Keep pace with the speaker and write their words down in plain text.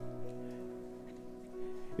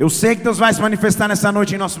Eu sei que Deus vai se manifestar nessa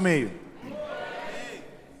noite em nosso meio.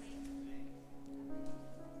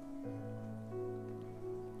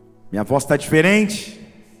 Minha voz está diferente,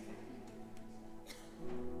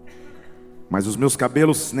 mas os meus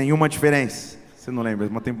cabelos, nenhuma diferença. Você não lembra?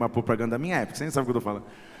 Mas tem uma propaganda da minha época, você nem sabe o que eu estou falando.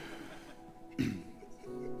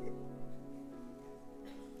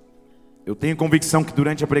 Eu tenho convicção que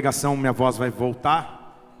durante a pregação minha voz vai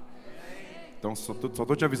voltar. Então só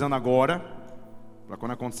estou te avisando agora, para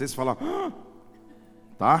quando acontecer você falar,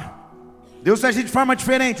 tá? Deus agir de forma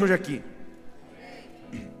diferente hoje aqui.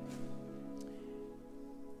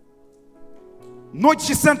 Noite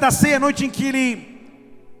de Santa Ceia, noite em que Ele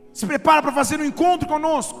se prepara para fazer um encontro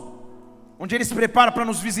conosco, onde Ele se prepara para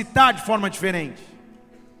nos visitar de forma diferente.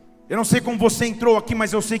 Eu não sei como você entrou aqui,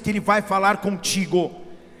 mas eu sei que Ele vai falar contigo.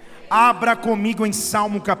 Abra comigo em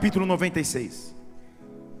Salmo capítulo 96.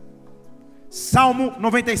 Salmo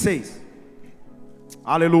 96.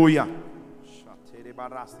 Aleluia.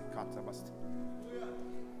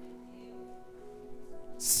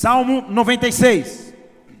 Salmo 96.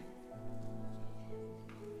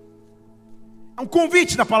 É um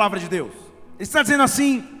convite da palavra de Deus. Ele está dizendo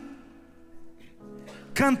assim: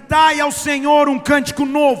 cantai ao Senhor um cântico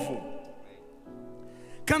novo.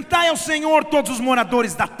 Cantai ao Senhor todos os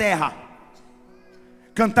moradores da terra.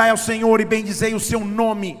 Cantai ao Senhor e bendizei o seu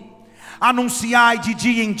nome. Anunciai de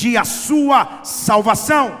dia em dia a sua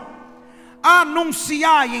salvação.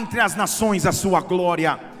 Anunciai entre as nações a sua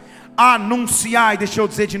glória. Anunciai, deixa eu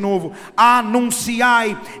dizer de novo,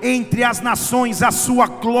 anunciai entre as nações a sua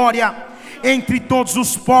glória, entre todos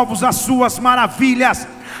os povos as suas maravilhas.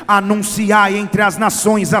 Anunciai entre as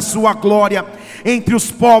nações a sua glória, entre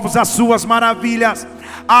os povos as suas maravilhas.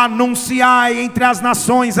 Anunciai entre as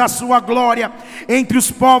nações a sua glória, entre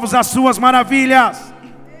os povos as suas maravilhas.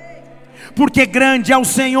 Porque grande é o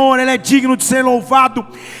Senhor, Ele é digno de ser louvado,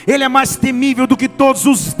 Ele é mais temível do que todos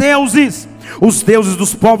os deuses. Os deuses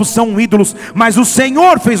dos povos são ídolos, mas o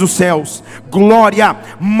Senhor fez os céus. Glória,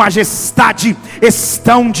 majestade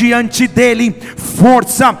estão diante dele,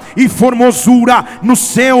 força e formosura no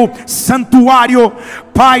seu santuário.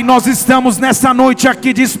 Pai, nós estamos nessa noite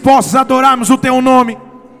aqui dispostos a adorarmos o teu nome.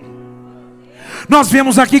 Nós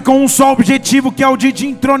viemos aqui com um só objetivo, que é o de te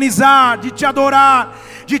entronizar, de te adorar,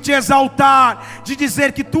 de te exaltar, de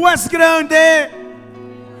dizer que tu és grande,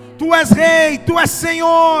 tu és rei, tu és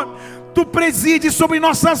Senhor, tu presides sobre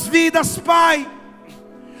nossas vidas, Pai.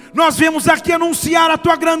 Nós viemos aqui anunciar a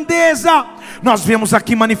tua grandeza, nós viemos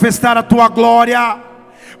aqui manifestar a tua glória.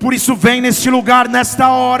 Por isso vem neste lugar, nesta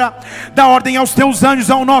hora, dá ordem aos teus anjos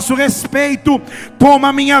ao nosso respeito. Toma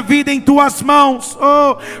a minha vida em tuas mãos,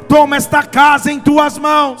 toma esta casa em tuas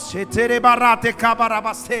mãos.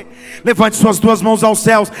 Levante suas duas mãos aos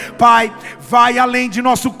céus. Pai, vai além de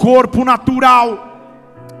nosso corpo natural,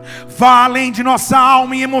 vá além de nossa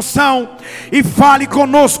alma e emoção, e fale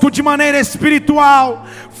conosco de maneira espiritual.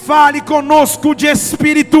 Fale conosco de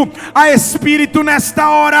espírito a espírito nesta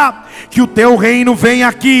hora. Que o teu reino venha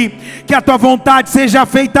aqui, que a tua vontade seja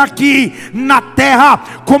feita aqui na terra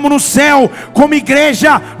como no céu. Como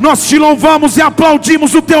igreja nós te louvamos e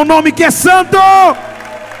aplaudimos o teu nome, que é santo,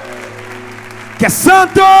 que é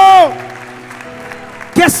santo,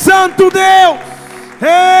 que é santo Deus.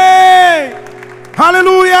 Ei,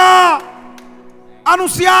 aleluia.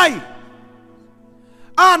 Anunciai,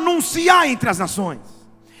 anunciai entre as nações.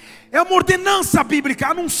 É uma ordenança bíblica,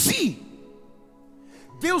 anuncie.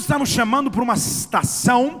 Deus está nos chamando para uma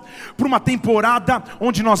estação, para uma temporada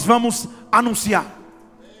onde nós vamos anunciar.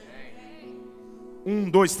 1,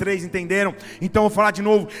 2, 3, entenderam? Então eu vou falar de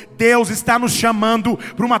novo. Deus está nos chamando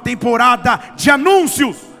para uma temporada de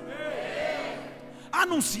anúncios.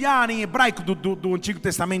 Anunciar em hebraico do Antigo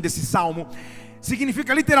Testamento, desse salmo,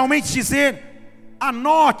 significa literalmente dizer: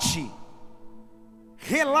 anote,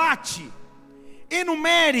 relate,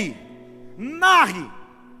 enumere, narre,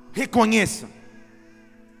 reconheça.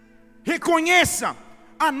 Reconheça,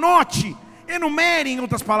 anote, enumere, em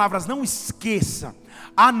outras palavras, não esqueça.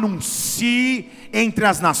 Anuncie entre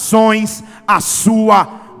as nações a sua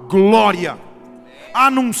glória.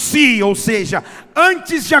 Anuncie, ou seja,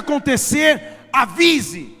 antes de acontecer,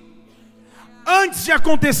 avise. Antes de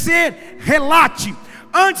acontecer, relate.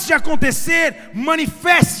 Antes de acontecer,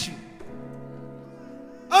 manifeste.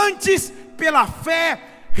 Antes, pela fé,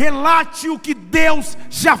 relate o que Deus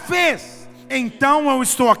já fez. Então eu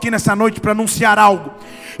estou aqui nessa noite para anunciar algo.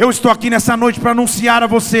 Eu estou aqui nessa noite para anunciar a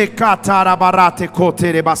você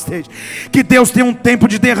que Deus tem um tempo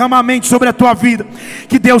de derramamento sobre a tua vida,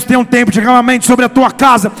 que Deus tem um tempo de derramamento sobre a tua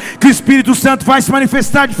casa, que o Espírito Santo vai se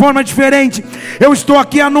manifestar de forma diferente. Eu estou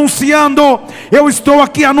aqui anunciando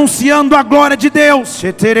a glória de Deus.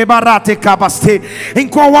 Em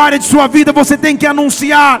qual área de sua vida você tem que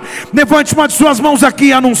anunciar? Levante uma de suas mãos aqui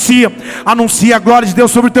e anuncia a glória de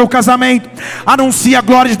Deus sobre o teu casamento, anuncia a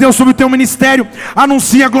glória de Deus sobre o teu ministério,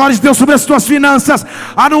 anuncia a glória de Deus sobre as tuas finanças,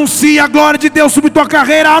 anuncia a glória de Deus sobre a tua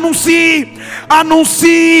carreira. Anuncie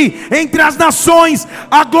entre as nações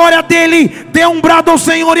a glória dele. Dê um brado ao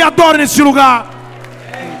Senhor e adore neste lugar.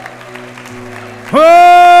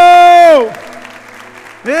 Oh!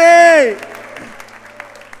 Ei!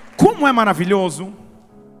 Como é maravilhoso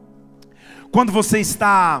quando você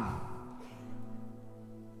está,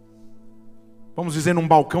 vamos dizer, num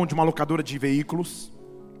balcão de uma locadora de veículos.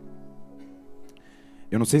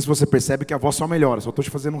 Eu não sei se você percebe que a voz só melhora, só estou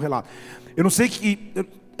te fazendo um relato. Eu não sei que...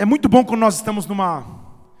 É muito bom quando nós estamos numa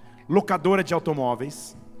locadora de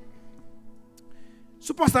automóveis.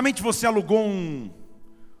 Supostamente você alugou um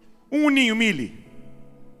Uninho Mille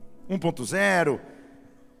 1.0,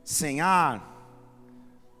 sem ar,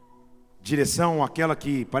 direção aquela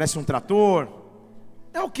que parece um trator.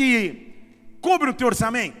 É o que cobre o teu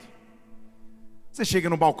orçamento. Você chega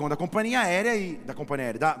no balcão da companhia aérea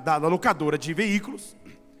da locadora de veículos,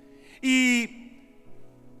 e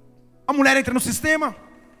a mulher entra no sistema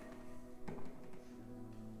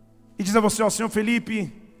e diz a você: ó, senhor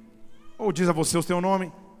Felipe, ou diz a você o seu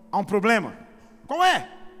nome, há um problema. Qual é?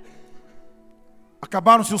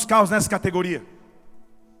 Acabaram-se os carros nessa categoria.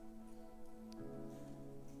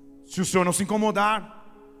 Se o senhor não se incomodar,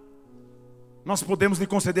 nós podemos lhe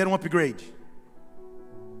conceder um upgrade.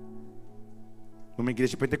 Numa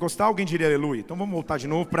igreja pentecostal, alguém diria aleluia. Então vamos voltar de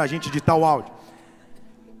novo para a gente editar o áudio.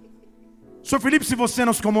 Senhor Felipe, se você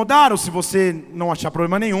não se incomodar, ou se você não achar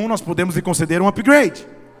problema nenhum, nós podemos lhe conceder um upgrade.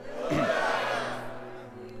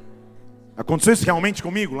 Aconteceu isso realmente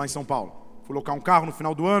comigo lá em São Paulo. Fui locar um carro no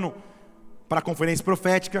final do ano para a conferência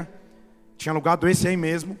profética. Tinha alugado esse aí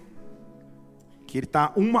mesmo, que ele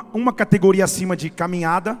está uma categoria acima de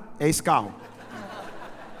caminhada. É esse carro.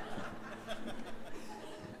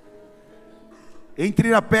 Entre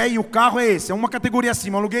ir a pé e o carro é esse, é uma categoria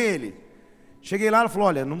acima. Eu aluguei ele. Cheguei lá, ela falou: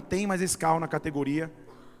 olha, não tem mais esse carro na categoria.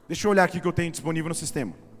 Deixa eu olhar aqui o que eu tenho disponível no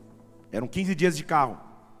sistema. Eram 15 dias de carro.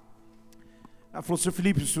 Ela falou: senhor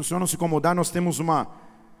Felipe, se o senhor não se incomodar, nós temos uma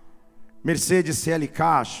Mercedes CLK,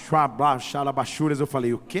 Xalabachuras. Eu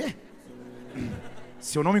falei: o quê?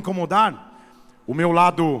 Se eu não me incomodar, o meu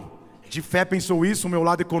lado de fé pensou isso, o meu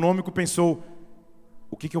lado econômico pensou: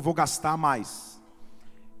 o que eu vou gastar mais?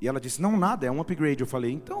 E ela disse: não, nada, é um upgrade. Eu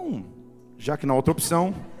falei: então, já que não há outra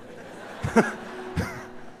opção,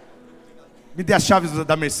 me dê as chaves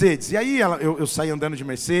da Mercedes. E aí eu saí andando de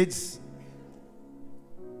Mercedes.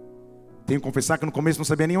 Tenho que confessar que no começo não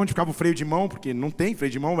sabia nem onde ficava o freio de mão, porque não tem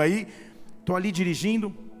freio de mão. Aí estou ali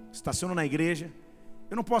dirigindo, estaciono na igreja.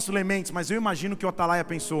 Eu não posso ler mentes, mas eu imagino que o Atalaia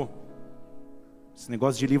pensou: esse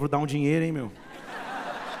negócio de livro dá um dinheiro, hein, meu?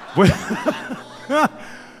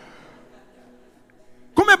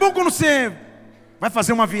 Como é bom quando você vai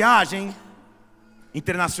fazer uma viagem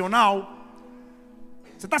internacional.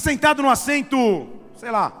 Você está sentado no assento,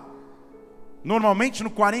 sei lá, normalmente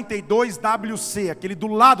no 42WC, aquele do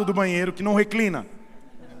lado do banheiro que não reclina.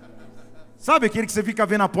 Sabe aquele que você fica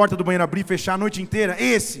vendo a porta do banheiro abrir e fechar a noite inteira?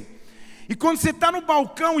 Esse. E quando você está no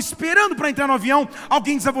balcão esperando para entrar no avião,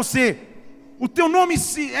 alguém diz a você, o teu nome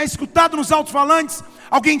é escutado nos alto-falantes,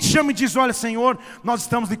 alguém te chama e diz: olha, Senhor, nós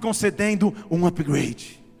estamos lhe concedendo um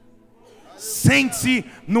upgrade. Sente-se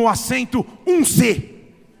no assento 1C.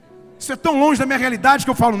 Isso é tão longe da minha realidade que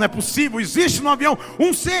eu falo: não é possível, existe no avião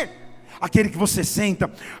 1C. Aquele que você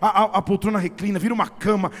senta, a poltrona reclina, vira uma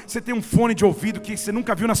cama, você tem um fone de ouvido que você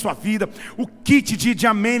nunca viu na sua vida, o kit de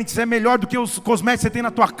amenities é melhor do que os cosméticos que você tem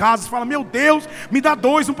na tua casa. Você fala: meu Deus, me dá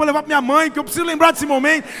 2, um para levar para minha mãe, que eu preciso lembrar desse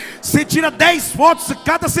momento. Você tira 10 fotos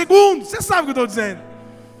cada segundo. Você sabe o que eu estou dizendo.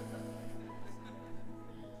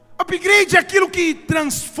 Upgrade é aquilo que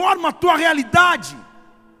transforma a tua realidade.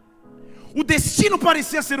 O destino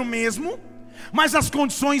parecia ser o mesmo, mas as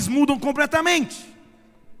condições mudam completamente.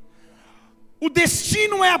 O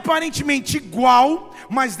destino é aparentemente igual,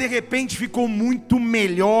 mas de repente ficou muito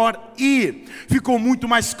melhor ir, ficou muito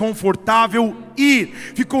mais confortável ir,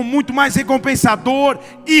 ficou muito mais recompensador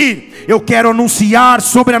ir. Eu quero anunciar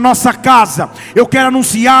sobre a nossa casa, eu quero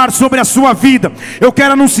anunciar sobre a sua vida, eu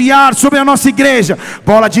quero anunciar sobre a nossa igreja.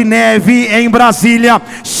 Bola de Neve em Brasília,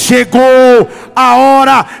 chegou a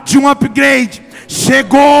hora de um upgrade.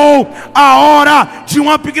 Chegou a hora de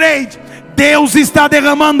um upgrade. Deus está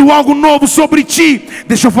derramando algo novo sobre ti.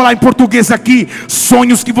 Deixa eu falar em português aqui.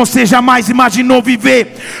 Sonhos que você jamais imaginou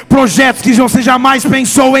viver, projetos que você jamais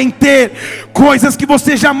pensou em ter, coisas que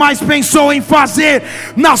você jamais pensou em fazer,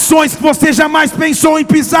 nações que você jamais pensou em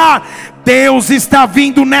pisar. Deus está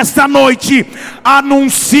vindo nesta noite.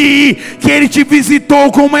 Anuncie que Ele te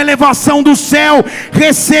visitou com uma elevação do céu.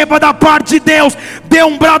 Receba da parte de Deus. Dê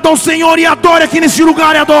um brado ao Senhor e adore aqui neste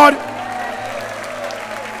lugar, e adore.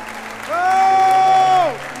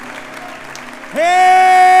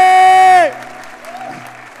 Hey!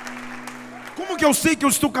 Como que eu sei que eu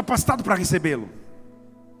estou capacitado para recebê-lo?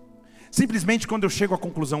 Simplesmente quando eu chego à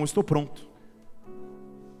conclusão, eu estou pronto.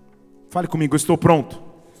 Fale comigo, eu estou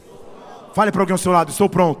pronto. Fale para alguém ao seu lado, estou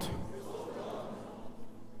pronto.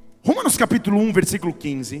 Romanos capítulo 1, versículo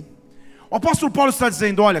 15. O apóstolo Paulo está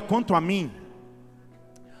dizendo: olha, quanto a mim,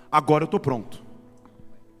 agora eu estou pronto.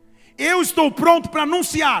 Eu estou pronto para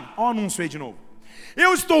anunciar. Olha o anúncio aí de novo.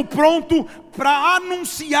 Eu estou pronto para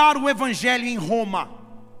anunciar o evangelho em Roma.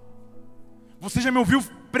 Você já me ouviu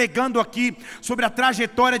pregando aqui sobre a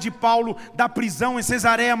trajetória de Paulo da prisão em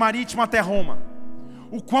Cesareia Marítima até Roma.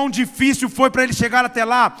 O quão difícil foi para ele chegar até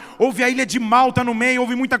lá. Houve a ilha de Malta no meio,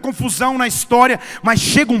 houve muita confusão na história, mas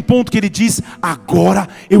chega um ponto que ele diz: agora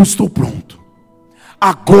eu estou pronto.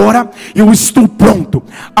 Agora eu estou pronto.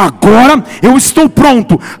 Agora eu estou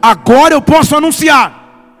pronto. Agora eu posso anunciar.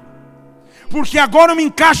 Porque agora eu me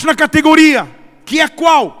encaixo na categoria, que é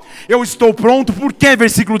qual? Eu estou pronto porque,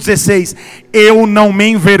 versículo 16, eu não me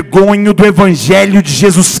envergonho do evangelho de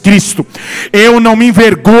Jesus Cristo. Eu não me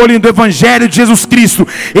envergonho do evangelho de Jesus Cristo.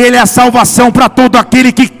 Ele é a salvação para todo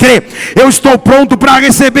aquele que crê. Eu estou pronto para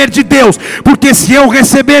receber de Deus, porque se eu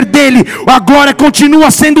receber dele, a glória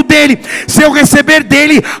continua sendo dele. Se eu receber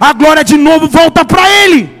dele, a glória de novo volta para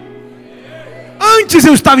ele. Antes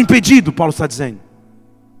eu estava impedido, Paulo está dizendo.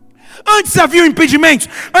 Antes havia impedimentos,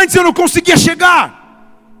 antes eu não conseguia chegar.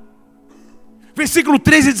 Versículo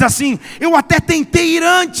 13 diz assim: eu até tentei ir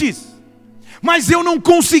antes, mas eu não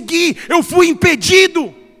consegui, eu fui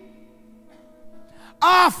impedido.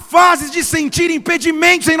 Há fases de sentir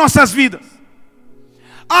impedimentos em nossas vidas.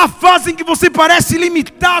 Há fases em que você parece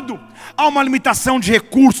limitado. Há uma limitação de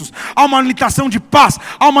recursos, há uma limitação de paz,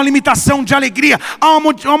 há uma limitação de alegria, há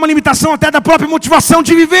uma limitação até da própria motivação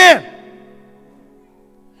de viver.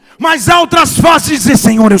 Mas há outras faces de dizer: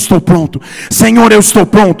 Senhor, eu estou pronto. Senhor, eu estou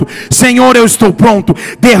pronto. Senhor, eu estou pronto.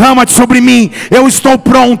 Derrama-te sobre mim. Eu estou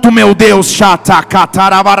pronto, meu Deus. Será que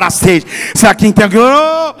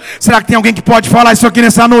tem alguém que pode falar isso aqui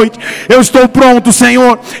nessa noite? Eu estou pronto,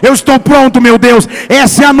 Senhor. Eu estou pronto, meu Deus.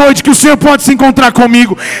 Essa é a noite que o Senhor pode se encontrar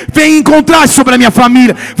comigo. Vem encontrar sobre a minha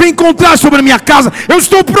família. Vem encontrar sobre a minha casa. Eu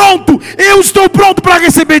estou pronto. Eu estou pronto para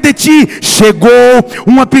receber de Ti. Chegou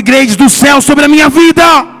um upgrade do céu sobre a minha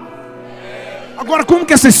vida. Agora, como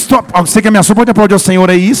que essa história... Você que ameaçou, pode aplaudir ao Senhor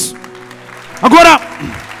aí isso? Agora,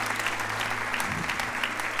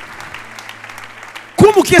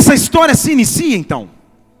 como que essa história se inicia então?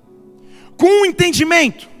 Com um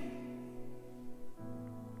entendimento.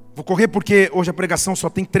 Vou correr porque hoje a pregação só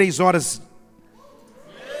tem 3 horas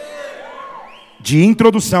de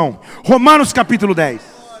introdução. Romanos capítulo 10.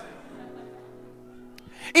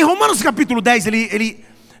 Em Romanos capítulo 10 ele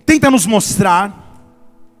tenta nos mostrar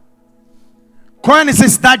qual é a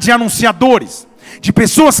necessidade de anunciadores, de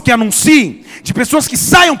pessoas que anunciem, de pessoas que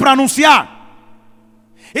saiam para anunciar.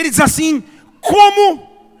 Ele diz assim: como,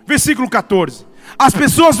 versículo 14, as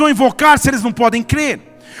pessoas vão invocar se eles não podem crer?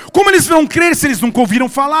 Como eles vão crer se eles nunca ouviram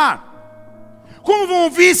falar? Como vão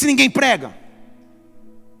ouvir se ninguém prega?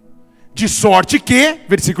 De sorte que,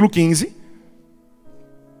 versículo 15,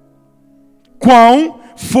 quão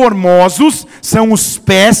formosos são os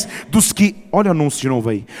pés dos que... Olha o anúncio de novo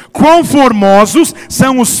aí. Quão formosos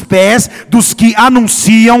são os pés dos que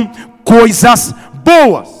anunciam coisas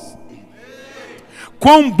boas.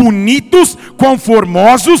 Quão bonitos, quão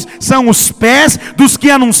formosos são os pés dos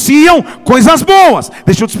que anunciam coisas boas.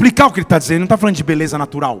 Deixa eu te explicar o que ele está dizendo. Ele não está falando de beleza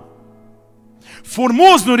natural.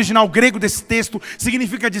 Formoso no original grego desse texto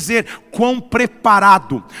significa dizer quão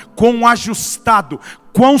preparado, quão ajustado,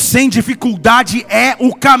 quão sem dificuldade é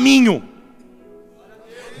o caminho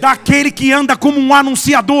daquele que anda como um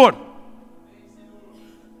anunciador.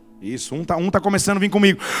 Isso, um tá começando a vir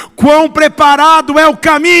comigo. Quão preparado é o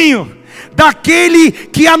caminho daquele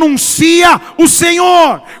que anuncia o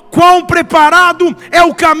Senhor. Quão preparado é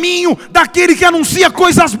o caminho daquele que anuncia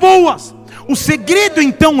coisas boas. O segredo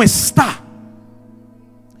então está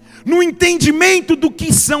no entendimento do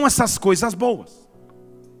que são essas coisas boas.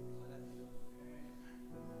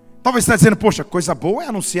 Talvez você está dizendo: poxa, coisa boa é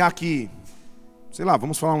anunciar que sei lá,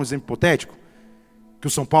 vamos falar um exemplo hipotético, que o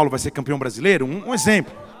São Paulo vai ser campeão brasileiro, um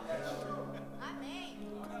exemplo.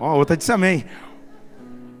 Ó, outra disse amém.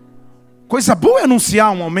 Coisa boa é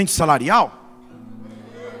anunciar um aumento salarial.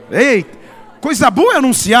 Ei, coisa boa é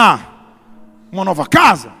anunciar uma nova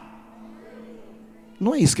casa.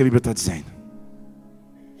 Não é isso que a Bíblia está dizendo.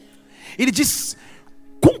 Ele diz: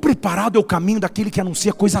 quão preparado é o caminho daquele que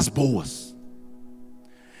anuncia coisas boas.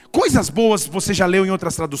 Coisas boas, você já leu em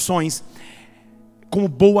outras traduções, como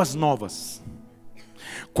boas novas.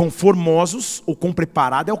 Quão formosos ou quão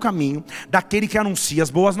preparado é o caminho daquele que anuncia as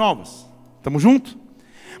boas novas. Estamos juntos?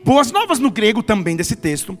 Boas novas no grego também desse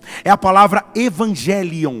texto é a palavra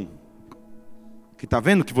evangelion. Que está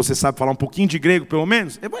vendo que você sabe falar um pouquinho de grego pelo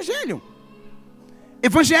menos? Evangelion.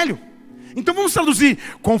 Evangelho. Então vamos traduzir: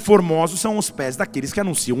 quão formosos são os pés daqueles que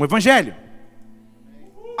anunciam o evangelho.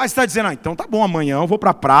 Aí você está dizendo: então tá bom, amanhã eu vou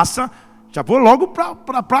para a praça, já vou logo para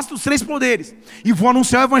a praça dos 3 poderes e vou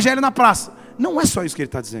anunciar o evangelho na praça. Não é só isso que ele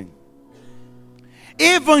está dizendo.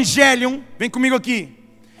 Evangelion, vem comigo aqui.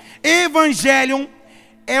 Evangelion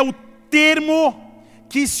é o termo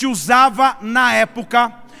que se usava na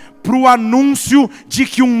época para o anúncio de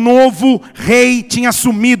que um novo rei tinha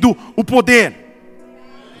assumido o poder.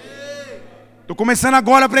 Estou começando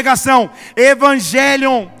agora a pregação.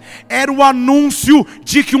 Evangelion era o anúncio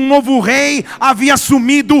de que um novo rei havia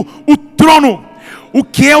assumido o trono. O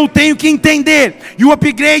que eu tenho que entender, e o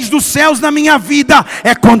upgrade dos céus na minha vida,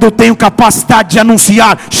 é quando eu tenho capacidade de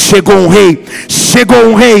anunciar: chegou um rei, chegou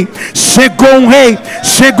um rei, chegou um rei,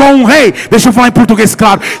 chegou um rei. Deixa eu falar em português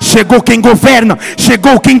claro: chegou quem governa,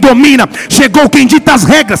 chegou quem domina, chegou quem dita as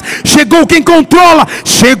regras, chegou quem controla,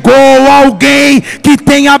 chegou alguém que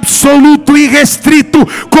tem absoluto e restrito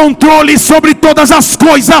controle sobre todas as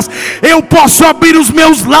coisas. Eu posso abrir os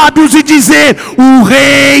meus lábios e dizer: o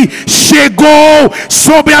rei chegou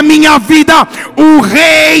sobre a minha vida, o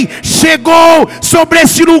rei chegou sobre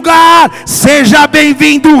este lugar. Seja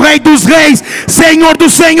bem-vindo, Rei dos Reis, Senhor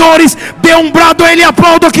dos Senhores. Dê um brado a Ele,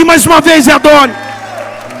 aplauda aqui mais uma vez e adore.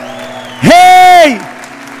 Rei,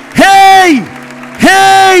 rei,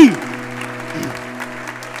 rei.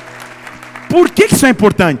 Por que isso é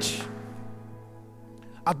importante?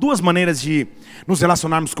 Há 2 maneiras de nos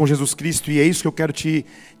relacionarmos com Jesus Cristo, e é isso que eu quero te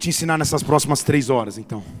ensinar nessas próximas 3 horas.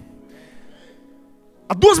 Então,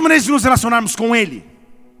 há 2 maneiras de nos relacionarmos com Ele.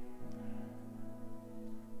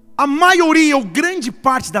 A maioria ou grande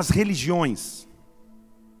parte das religiões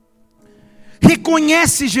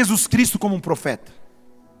reconhece Jesus Cristo como um profeta.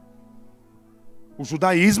 O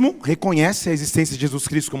judaísmo reconhece a existência de Jesus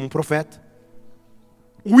Cristo como um profeta.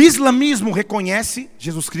 O islamismo reconhece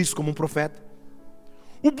Jesus Cristo como um profeta.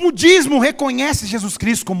 O budismo reconhece Jesus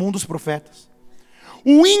Cristo como um dos profetas.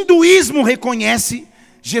 O hinduísmo reconhece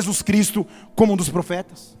Jesus Cristo como um dos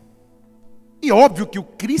profetas. E óbvio que o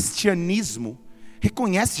cristianismo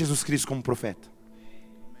reconhece Jesus Cristo como profeta.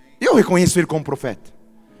 Eu reconheço Ele como profeta.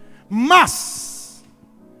 Mas,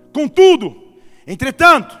 contudo,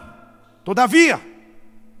 entretanto, todavia,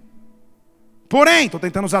 porém, estou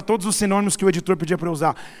tentando usar todos os sinônimos que o editor pedia para eu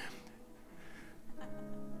usar.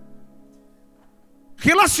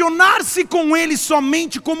 Relacionar-se com Ele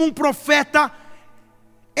somente como um profeta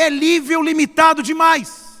é nível limitado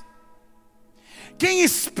demais. Quem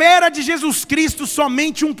espera de Jesus Cristo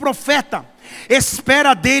somente um profeta,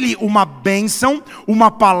 espera dele uma bênção, uma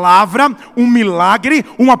palavra, um milagre,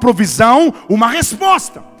 uma provisão, uma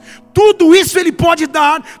resposta. Tudo isso Ele pode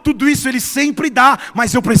dar, tudo isso Ele sempre dá,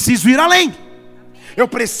 mas eu preciso ir além. Eu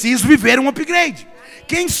preciso viver um upgrade.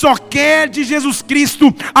 Quem só quer de Jesus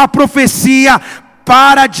Cristo a profecia,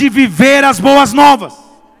 para de viver as boas novas.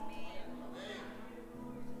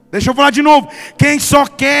 Deixa eu falar de novo. Quem só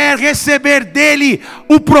quer receber dele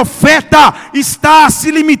o profeta está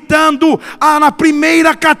se limitando na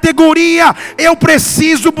primeira categoria. Eu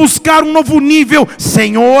preciso buscar um novo nível.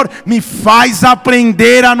 Senhor, me faz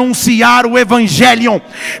aprender a anunciar o evangelho.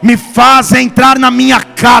 Me faz entrar na minha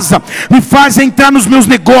casa. Me faz entrar nos meus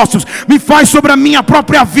negócios. Me faz sobre a minha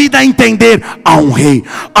própria vida entender: há um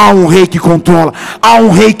rei que controla, há um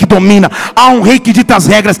rei que domina, há um rei que dita as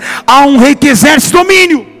regras, há um rei que exerce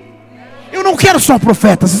domínio. Eu não quero só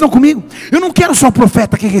profeta, vocês estão comigo? Eu não quero só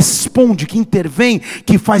profeta que responde, que intervém,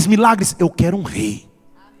 que faz milagres. Eu quero um rei.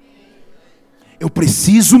 Eu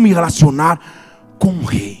preciso me relacionar com um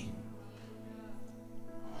rei.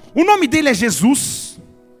 O nome dele é Jesus,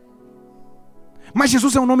 mas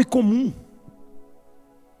Jesus é um nome comum.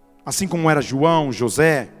 Assim como era João,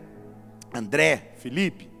 José, André,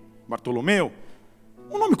 Felipe, Bartolomeu.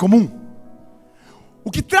 Um nome comum. O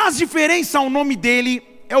que traz diferença ao nome dele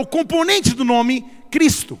é o componente do nome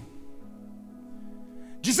Cristo.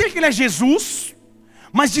 Dizer que Ele é Jesus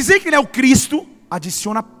Mas dizer que ele é o Cristo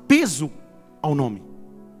adiciona peso ao nome.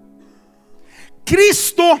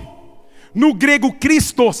 Cristo, no grego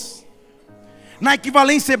Christos, na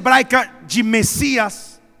equivalência hebraica de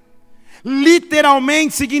Messias,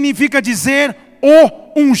 literalmente significa dizer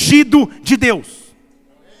o ungido de Deus.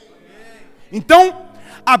 Então,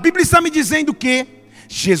 a Bíblia está me dizendo que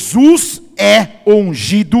Jesus é o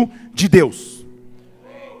ungido de Deus.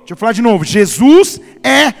 Deixa eu falar de novo. Jesus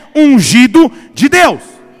é ungido de Deus.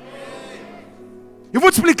 Eu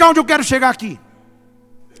vou te explicar onde eu quero chegar aqui.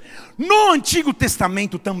 No Antigo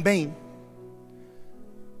Testamento também,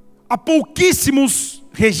 há pouquíssimos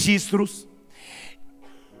registros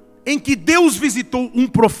em que Deus visitou um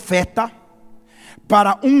profeta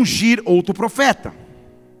para ungir outro profeta.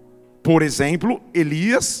 Por exemplo,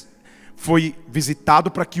 Elias foi visitado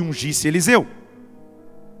para que ungisse Eliseu.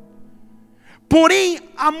 Porém,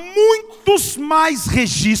 há muitos mais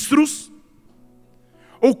registros,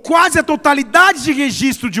 ou quase a totalidade de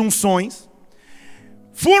registro de unções,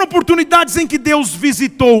 foram oportunidades em que Deus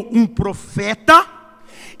visitou um profeta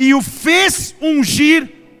e o fez ungir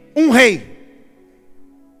um rei.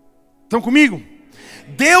 Estão comigo?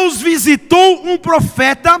 Deus visitou um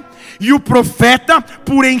profeta e o profeta,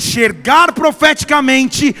 por enxergar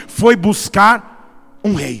profeticamente, foi buscar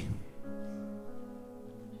um rei.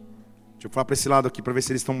 Deixa eu falar para esse lado aqui para ver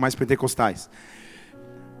se eles estão mais pentecostais.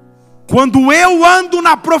 Quando eu ando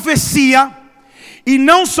na profecia e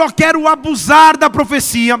não só quero abusar da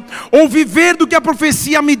profecia ou viver do que a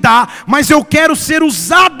profecia me dá, mas eu quero ser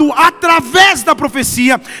usado através da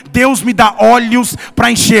profecia, Deus me dá olhos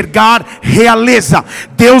para enxergar realeza.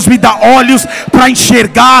 Deus me dá olhos para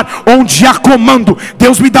enxergar onde há comando.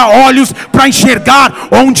 Deus me dá olhos para enxergar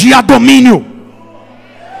onde há domínio.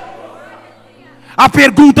 A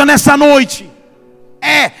pergunta nessa noite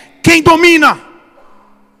é: quem domina?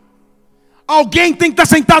 Alguém tem que estar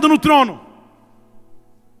sentado no trono.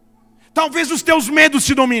 Talvez os teus medos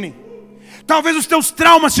te dominem. Talvez os teus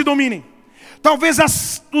traumas te dominem. Talvez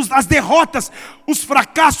as derrotas, os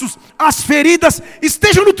fracassos, as feridas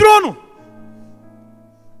estejam no trono.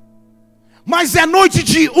 Mas é noite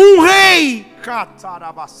de um rei.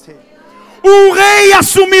 Um rei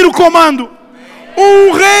assumir o comando.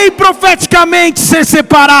 Um rei profeticamente ser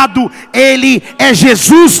separado. Ele é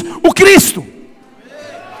Jesus o Cristo.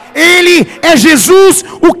 Ele é Jesus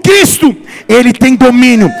o Cristo. Ele tem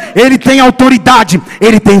domínio, ele tem autoridade,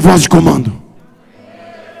 ele tem voz de comando.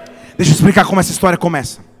 Deixa eu explicar como essa história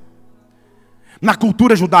começa. Na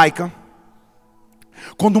cultura judaica,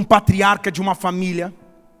 quando um patriarca de uma família,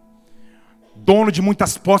 dono de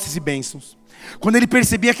muitas posses e bênçãos, quando ele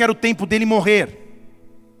percebia que era o tempo dele morrer,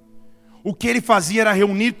 o que ele fazia era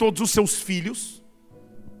reunir todos os seus filhos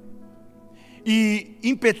e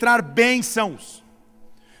impetrar bênçãos,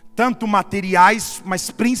 tanto materiais,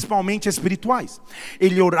 mas principalmente espirituais.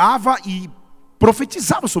 Ele orava e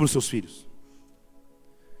profetizava sobre os seus filhos.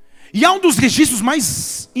 E há um dos registros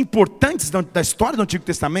mais importantes da história do Antigo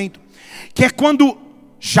Testamento, que é quando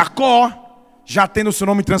Jacó, já tendo o seu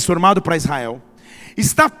nome transformado para Israel,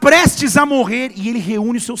 está prestes a morrer e ele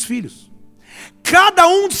reúne os seus filhos. Cada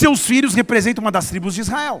um de seus filhos representa uma das tribos de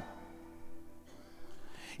Israel.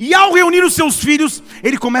 E ao reunir os seus filhos,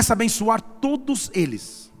 ele começa a abençoar todos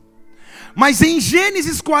eles. Mas em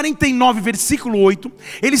Gênesis 49, versículo 8,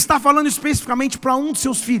 ele está falando especificamente para um de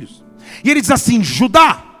seus filhos. E ele diz assim: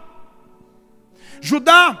 Judá,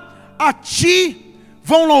 a ti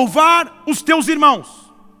vão louvar os teus irmãos.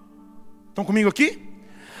 Estão comigo aqui?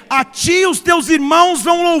 A ti os teus irmãos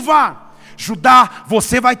vão louvar. Judá,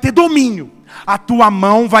 você vai ter domínio. A tua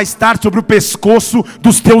mão vai estar sobre o pescoço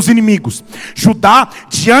dos teus inimigos. Judá,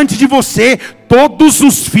 diante de você, todos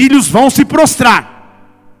os filhos vão se prostrar.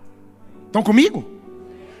 Estão comigo?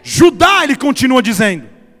 Judá, ele continua dizendo: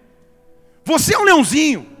 você é um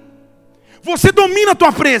leãozinho. Você domina a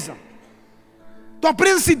tua presa. Tua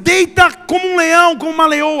presa se deita como um leão, como uma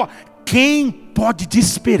leoa. Quem pode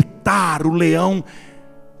despertar o leão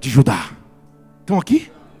de Judá? Estão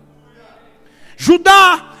aqui?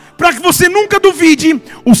 Judá, para que você nunca duvide,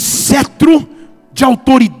 o cetro de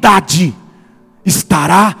autoridade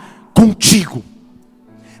estará contigo.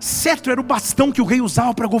 Cetro era o bastão que o rei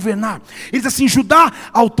usava para governar. Ele diz assim: Judá,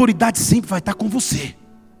 a autoridade sempre vai estar com você.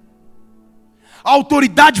 A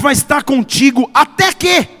autoridade vai estar contigo até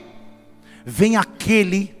que venha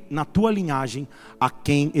aquele na tua linhagem a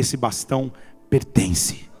quem esse bastão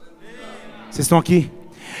pertence. Vocês estão aqui?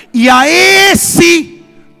 E a esse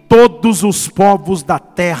todos os povos da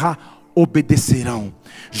terra obedecerão.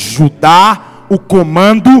 Judá, o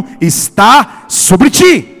comando está sobre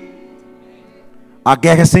ti. A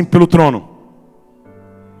guerra é sempre pelo trono.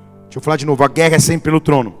 Deixa eu falar de novo, a guerra é sempre pelo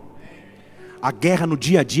trono. A guerra no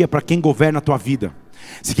dia a dia é para quem governa a tua vida.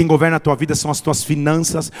 Se quem governa a tua vida são as tuas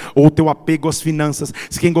finanças, ou o teu apego às finanças,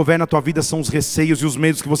 se quem governa a tua vida são os receios e os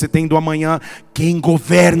medos que você tem do amanhã, quem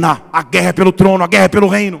governa, a guerra é pelo trono, a guerra é pelo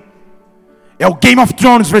reino. É o Game of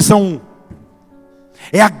Thrones versão 1.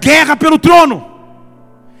 É a guerra pelo trono.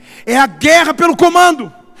 É a guerra pelo comando.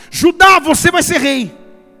 Judá, você vai ser rei.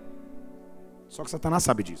 Só que Satanás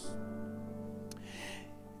sabe disso.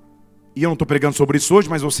 E eu não estou pregando sobre isso hoje,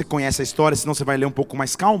 mas você conhece a história, senão você vai ler um pouco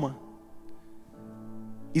mais calma.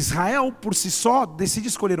 Israel, por si só, decide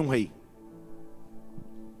escolher um rei.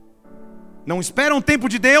 Não esperam o tempo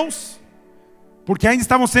de Deus, porque ainda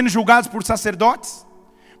estavam sendo julgados por sacerdotes,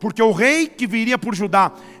 porque o rei que viria por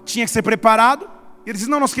Judá tinha que ser preparado. E eles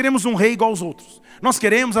dizem, não, nós queremos um rei igual aos outros. Nós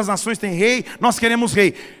queremos, as nações têm rei, nós queremos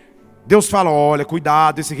rei. Deus fala, olha,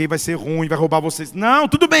 cuidado, esse rei vai ser ruim, vai roubar vocês. Não,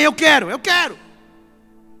 tudo bem, eu quero.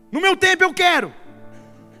 No meu tempo eu quero.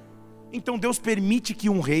 Então Deus permite que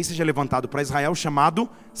um rei seja levantado para Israel chamado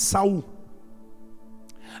Saul.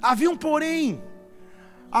 Havia um porém,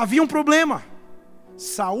 havia um problema.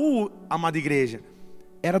 Saul, amada igreja,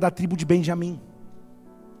 era da tribo de Benjamim.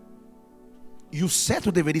 E o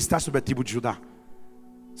cetro deveria estar sobre a tribo de Judá.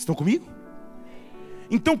 Estão comigo?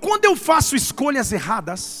 Então quando eu faço escolhas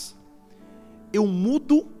erradas, eu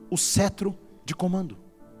mudo o cetro de comando.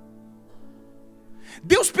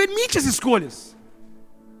 Deus permite as escolhas,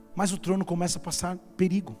 mas o trono começa a passar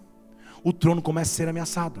perigo. O trono começa a ser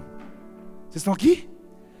ameaçado. Vocês estão aqui?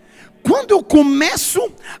 Quando eu começo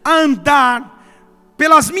a andar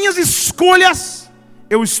pelas minhas escolhas,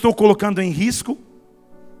 eu estou colocando em risco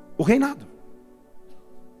o reinado.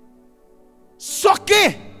 Só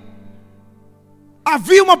que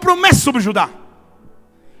havia uma promessa sobre Judá.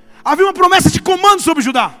 Havia uma promessa de comando sobre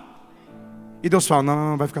Judá. E Deus fala,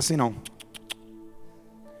 não, vai ficar assim não.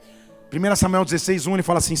 1 Samuel 16:1, ele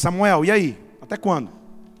fala assim, Samuel, e aí? Até quando?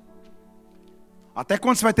 Até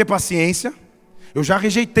quando você vai ter paciência? Eu já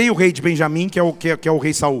rejeitei o rei de Benjamim, que é o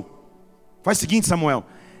rei Saul. Faz o seguinte, Samuel,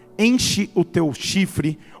 enche o teu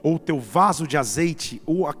chifre, ou o teu vaso de azeite,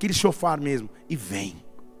 ou aquele chofar mesmo, e vem.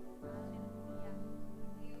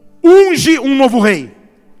 Unge um novo rei.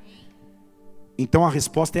 Então a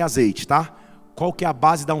resposta é azeite, tá? Qual que é a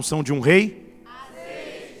base da unção de um rei?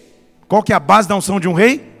 Azeite. Qual que é a base da unção de um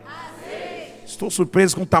rei? Azeite. Estou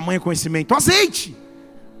surpreso com o tamanho e conhecimento. Azeite.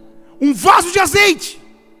 Um vaso de azeite.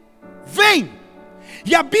 Vem.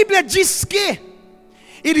 E a Bíblia diz que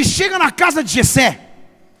ele chega na casa de Jessé.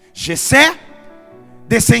 Jessé,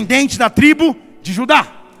 descendente da tribo de Judá.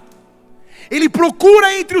 Ele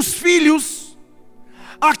procura entre os filhos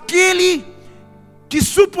aquele que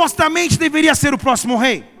supostamente deveria ser o próximo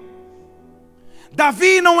rei.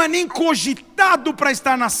 Davi não é nem cogitado para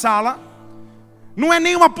estar na sala, não é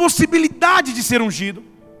nem uma possibilidade de ser ungido.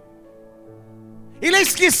 Ele é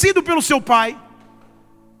esquecido pelo seu pai.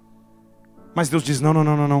 Mas Deus diz,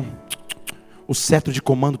 não. O cetro de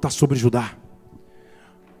comando está sobre Judá.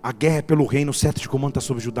 A guerra é pelo reino, o cetro de comando está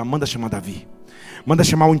sobre Judá. Manda chamar Davi. Manda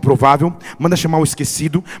chamar o improvável, manda chamar o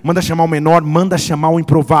esquecido, manda chamar o menor, manda chamar o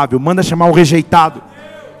improvável, manda chamar o rejeitado.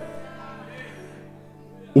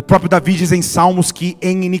 O próprio Davi diz em Salmos que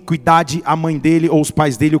em iniquidade a mãe dele ou os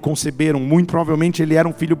pais dele o conceberam. Muito provavelmente ele era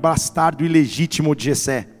um filho bastardo ilegítimo de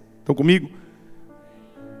Jessé. Estão comigo?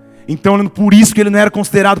 Então por isso que ele não era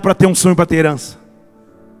considerado para ter unção e para ter herança.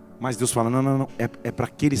 Mas Deus fala, não, é para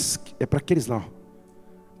aqueles lá,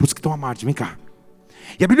 para os que estão à margem, vem cá.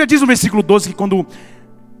 E a Bíblia diz no versículo 12 que quando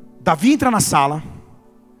Davi entra na sala,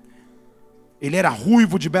 ele era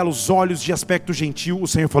ruivo, de belos olhos, de aspecto gentil. O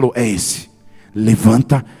Senhor falou, é esse,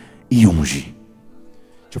 levanta e unge.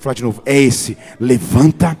 Deixa eu falar de novo, é esse,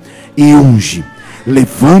 levanta e unge.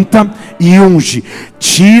 Levanta e unge.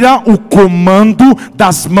 Tira o comando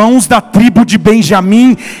das mãos da tribo de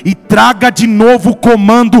Benjamim e traga de novo o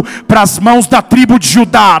comando para as mãos da tribo de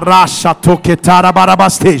Judá.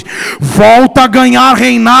 Volta a ganhar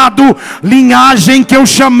reinado, linhagem que eu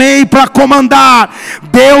chamei para comandar.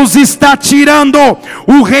 Deus está tirando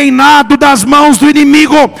o reinado das mãos do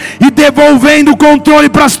inimigo e devolvendo o controle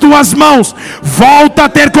para as tuas mãos. Volta a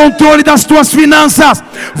ter controle das tuas finanças.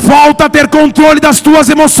 Volta a ter controle das tuas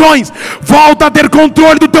emoções. Volta a ter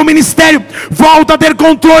controle do teu ministério. Volta a ter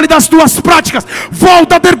controle das tuas práticas.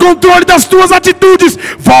 Volta a ter controle das tuas atitudes.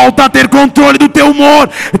 Volta a ter controle do teu humor.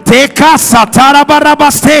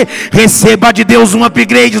 Receba de Deus um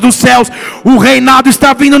upgrade dos céus. O reinado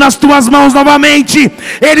está vindo nas tuas mãos novamente.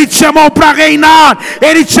 Ele te chamou para reinar.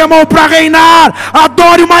 Ele te chamou para reinar.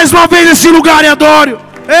 Adore mais uma vez esse lugar e adore.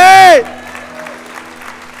 Ei!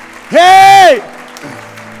 Ei!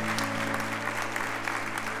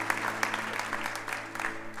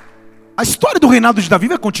 A história do reinado de Davi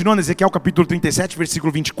vai continuando, Ezequiel capítulo 37,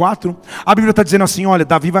 versículo 24. A Bíblia está dizendo assim, olha,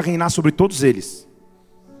 Davi vai reinar sobre todos eles.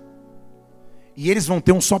 E eles vão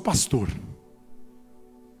ter um só pastor.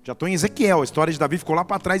 Já estou em Ezequiel, a história de Davi ficou lá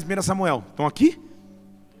para trás, 1 Samuel. Estão aqui?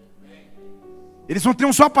 Eles vão ter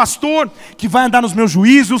um só pastor, que vai andar nos meus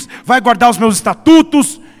juízos, vai guardar os meus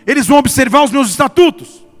estatutos, eles vão observar os meus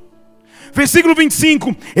estatutos. Versículo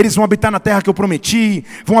 25, eles vão habitar na terra que eu prometi,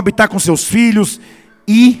 vão habitar com seus filhos,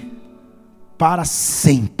 e para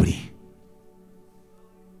sempre.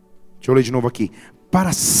 Deixa eu ler de novo aqui.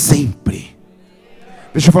 Para sempre.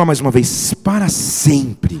 Deixa eu falar mais uma vez. Para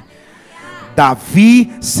sempre.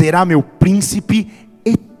 Davi será meu príncipe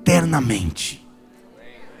eternamente.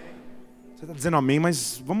 Você está dizendo amém,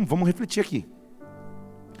 mas vamos refletir aqui.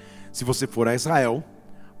 Se você for a Israel,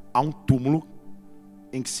 há um túmulo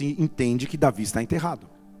em que se entende que Davi está enterrado.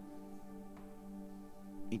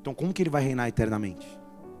 Então como que ele vai reinar eternamente?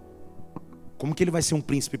 Como que ele vai ser um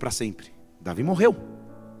príncipe para sempre? Davi morreu.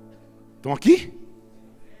 Estão aqui?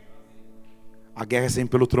 A guerra é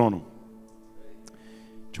sempre pelo trono.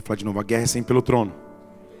 Deixa eu falar de novo, a guerra é sempre pelo trono.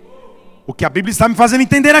 O que a Bíblia está me fazendo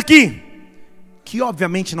entender aqui, que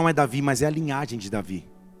obviamente não é Davi, mas é a linhagem de Davi.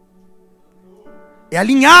 É a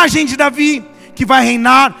linhagem de Davi que vai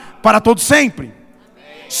reinar para todo sempre.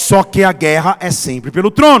 Só que a guerra é sempre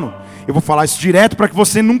pelo trono. Eu vou falar isso direto para que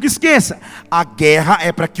você nunca esqueça. A guerra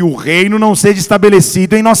é para que o reino não seja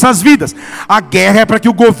estabelecido em nossas vidas. A guerra é para que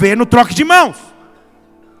o governo troque de mãos.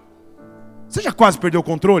 Você já quase perdeu o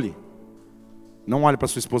controle? Não olhe para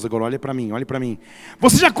sua esposa agora, olhe para mim, olhe para mim.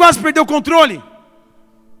 Você já quase perdeu o controle?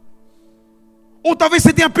 Ou talvez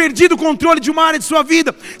você tenha perdido o controle de uma área de sua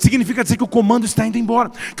vida. Significa dizer que o comando está indo embora,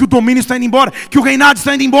 que o domínio está indo embora, que o reinado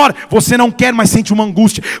está indo embora. Você não quer, mas sente uma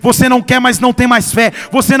angústia. Você não quer, mas não tem mais fé.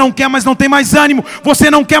 Você não quer, mas não tem mais ânimo. Você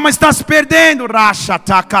não quer, mas está se perdendo.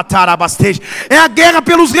 É a guerra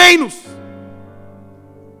pelos reinos.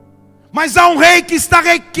 Mas há um rei que está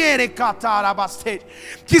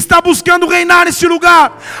que está buscando reinar neste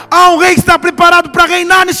lugar. Há um rei que está preparado para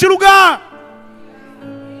reinar neste lugar.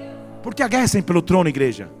 Porque a guerra é sempre pelo trono,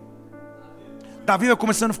 igreja. Davi vai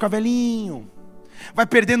começando a ficar velhinho, vai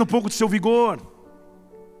perdendo um pouco de seu vigor.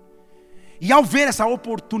 E ao ver essa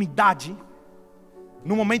oportunidade,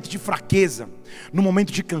 no momento de fraqueza, no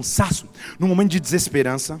momento de cansaço, no momento de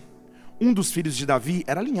desesperança, um dos filhos de Davi,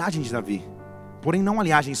 era a linhagem de Davi, porém não a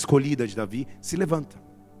linhagem escolhida de Davi, se levanta.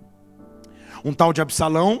 Um tal de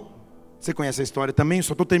Absalão, você conhece a história também,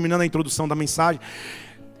 só estou terminando a introdução da mensagem.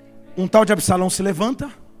 Um tal de Absalão se levanta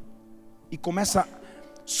e começa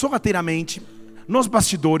sorrateiramente, nos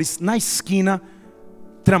bastidores, na esquina,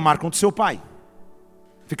 tramar contra o seu pai.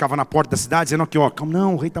 Ficava na porta da cidade dizendo aqui, ó, calma,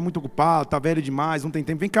 não, o rei está muito ocupado, está velho demais, não tem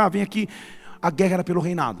tempo, vem cá, vem aqui. A guerra era pelo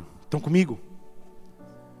reinado. Estão comigo?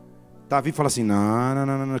 Davi fala assim,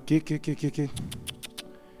 não, que.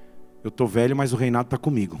 Eu estou velho, mas o reinado está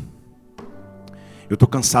comigo. Eu estou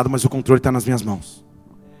cansado, mas o controle está nas minhas mãos.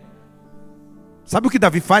 Sabe o que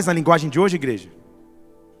Davi faz na linguagem de hoje, igreja?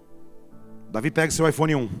 Davi pega seu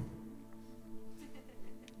iPhone 1,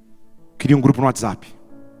 cria um grupo no WhatsApp,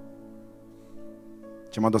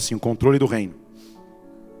 chamado assim, o controle do reino.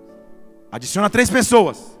 Adiciona 3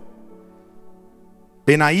 pessoas: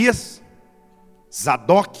 Benaías,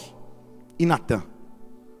 Zadok e Natã.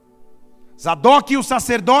 Zadok, o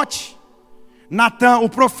sacerdote; Natã, o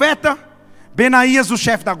profeta; Benaías, o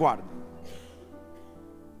chefe da guarda.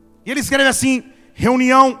 E ele escreve assim: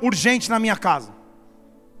 reunião urgente na minha casa.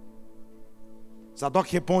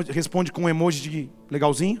 Zadok responde com um emoji de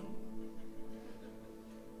legalzinho.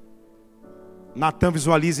 Natã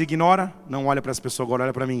visualiza e ignora. Não olha para essa pessoa agora,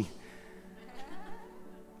 olha para mim.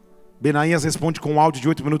 Benaías responde com um áudio de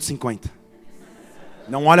 8 minutos e 50.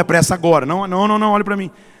 Não olha para essa agora. Não, olha para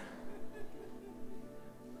mim.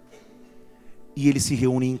 E eles se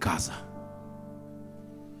reúnem em casa.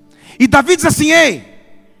 E Davi diz assim: ei,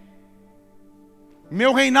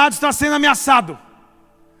 meu reinado está sendo ameaçado.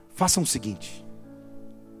 Façam o seguinte,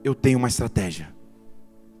 eu tenho uma estratégia.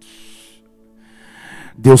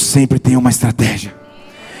 Deus sempre tem uma estratégia.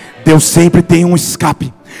 Deus sempre tem um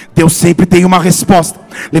escape. Deus sempre tem uma resposta.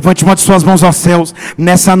 Levante uma de suas mãos aos céus.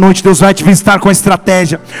 Nessa noite Deus vai te visitar com a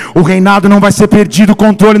estratégia. O reinado não vai ser perdido, o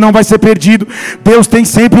controle não vai ser perdido. Deus tem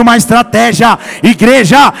sempre uma estratégia.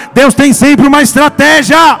 Igreja, Deus tem sempre uma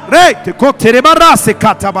estratégia.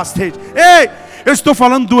 Ei, eu estou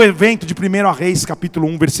falando do evento de 1 Reis, capítulo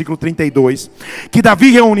 1, versículo 32, que Davi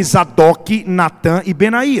reúne Zadok, Natã e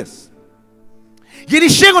Benaías. E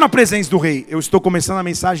eles chegam na presença do rei. Eu estou começando a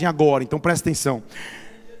mensagem agora, então presta atenção.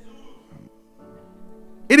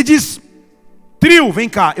 Ele diz: Trio, vem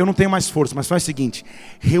cá, eu não tenho mais força, mas faz o seguinte: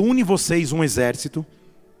 reúne vocês um exército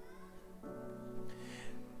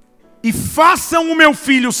e façam o meu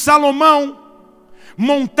filho Salomão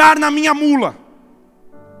montar na minha mula.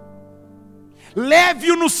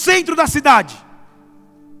 Leve-o no centro da cidade.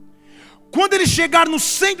 Quando ele chegar no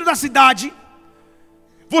centro da cidade,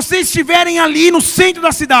 vocês estiverem ali no centro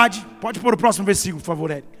da cidade, pode pôr o próximo versículo, por favor,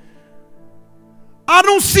 Eric.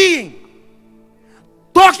 Anunciem,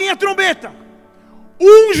 toquem a trombeta,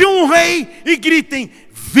 unjam o rei e gritem: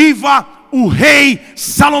 viva o rei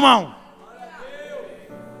Salomão.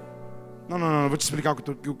 Não, vou te explicar o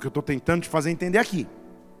que eu estou tentando te fazer entender aqui.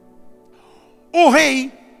 O rei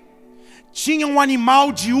tinha um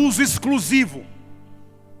animal de uso exclusivo,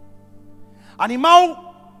 animal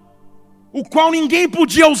o qual ninguém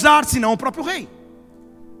podia usar senão o próprio rei.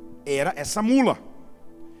 Era essa mula.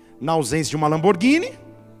 Na ausência de uma Lamborghini,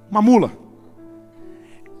 uma mula.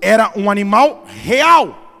 Era um animal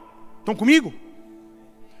real. Estão comigo?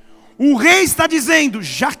 O rei está dizendo: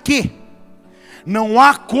 já que não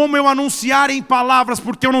há como eu anunciar em palavras,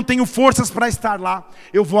 porque eu não tenho forças para estar lá,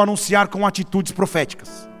 eu vou anunciar com atitudes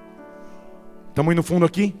proféticas. Estamos indo no fundo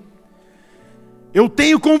aqui? Eu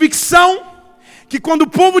tenho convicção que quando o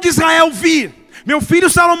povo de Israel vir meu filho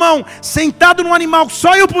Salomão sentado num animal que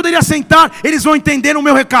só eu poderia sentar, eles vão entender o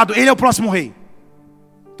meu recado: ele é o próximo rei.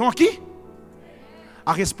 Estão aqui?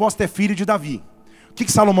 A resposta é filho de Davi. O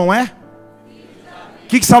que Salomão é? O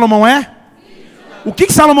que Salomão é? O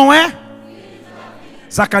que Salomão é?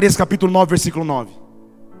 Zacarias capítulo 9, versículo 9.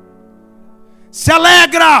 Se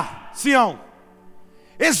alegra, Sião,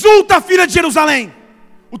 exulta, filha de Jerusalém,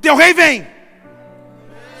 o teu rei vem.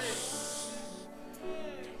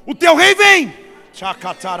 O teu rei vem.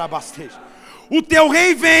 O teu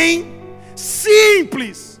rei vem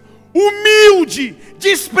simples, humilde,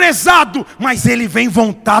 desprezado, mas ele vem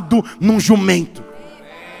montado num jumento.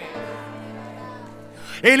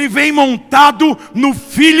 Ele vem montado no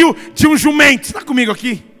filho de um jumento. Você está comigo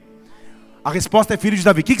aqui? A resposta é filho de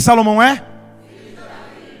Davi. O que Salomão é? Filho de Davi.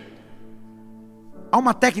 Há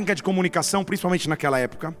uma técnica de comunicação, principalmente naquela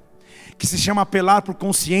época, que se chama apelar para o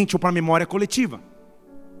consciente ou para a memória coletiva.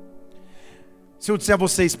 Se eu disser a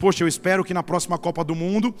vocês: poxa, eu espero que na próxima Copa do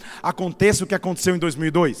Mundo aconteça o que aconteceu em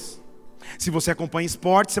 2002. Se você acompanha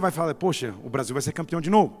esporte, você vai falar: poxa, o Brasil vai ser campeão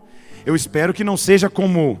de novo. Eu espero que não seja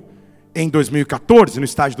como em 2014, no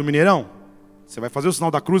estádio do Mineirão. Você vai fazer o sinal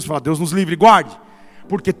da cruz e falar: Deus nos livre e guarde.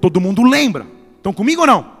 Porque todo mundo lembra. Estão comigo ou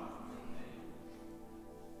não?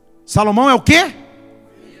 Salomão é o quê?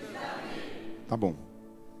 Tá bom.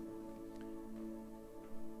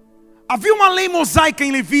 Havia uma lei mosaica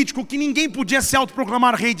em Levítico que ninguém podia se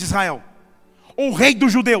autoproclamar rei de Israel, ou rei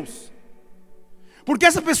dos judeus, porque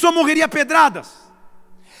essa pessoa morreria a pedradas.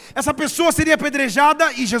 Essa pessoa seria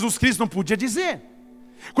apedrejada e Jesus Cristo não podia dizer.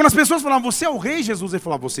 Quando as pessoas falavam: você é o rei, Jesus, ele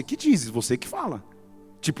falava: você que diz, você que fala.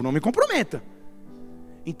 Tipo, não me comprometa.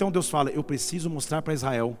 Então Deus fala: eu preciso mostrar para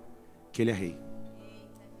Israel que ele é rei.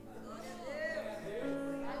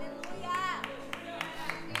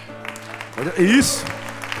 Olha isso.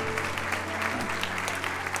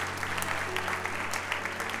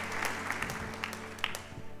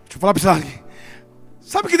 Deixa eu falar para você.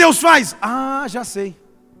 Sabe o que Deus faz? Ah, já sei.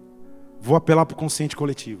 Vou apelar para o consciente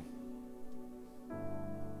coletivo.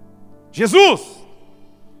 Jesus,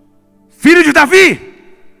 filho de Davi,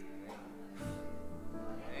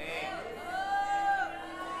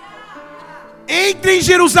 entra em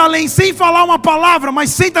Jerusalém sem falar uma palavra,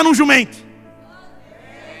 mas senta num jumento.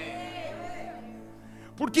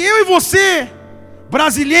 Porque eu e você,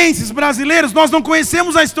 brasileiros, nós não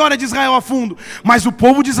conhecemos a história de Israel a fundo, mas o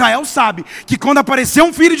povo de Israel sabe que quando aparecer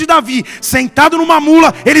um filho de Davi sentado numa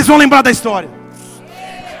mula, eles vão lembrar da história.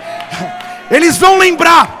 Eles vão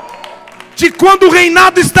lembrar de quando o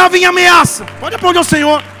reinado estava em ameaça. Pode aplaudir ao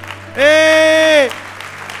Senhor. Ei!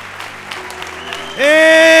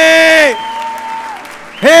 Ei!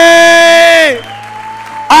 Ei!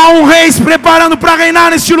 Há um rei se preparando para reinar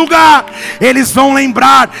neste lugar. Eles vão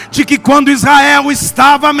lembrar de que quando Israel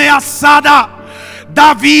estava ameaçada,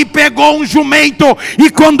 Davi pegou um jumento, e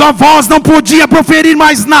quando a voz não podia proferir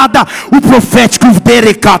mais nada, o profético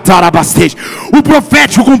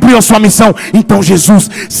cumpriu a sua missão. Então Jesus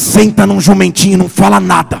senta num jumentinho e não fala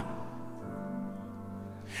nada.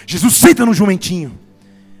 Jesus senta num jumentinho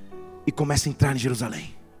e começa a entrar em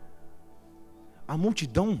Jerusalém. A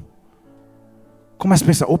multidão começa a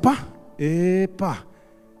pensar: opa, epa,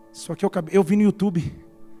 isso aqui eu vi no YouTube.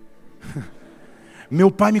 Meu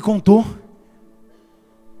pai me contou.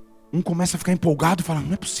 Um começa a ficar empolgado, falando: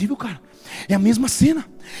 não é possível, cara, é a mesma cena,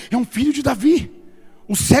 é um filho de Davi.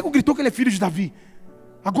 O cego gritou que ele é filho de Davi.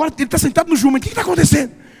 Agora ele está sentado no jumento. O que está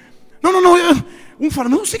acontecendo? Não. Um fala,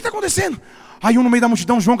 não sei o que está acontecendo. Aí um no meio da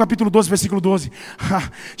multidão, João capítulo 12, versículo 12.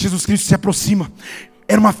 Jesus Cristo se aproxima.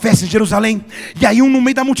 Era uma festa em Jerusalém. E aí um no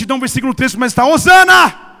meio da multidão, versículo 13, começa a estar,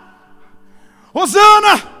 Hosana!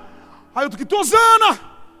 Hosana! Aí outro grita, Hosana!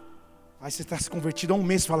 Aí você está se convertido há um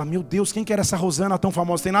mês e fala, meu Deus, quem que era essa Hosana tão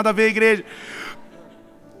famosa? Tem nada a ver, igreja.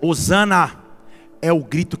 Hosana é o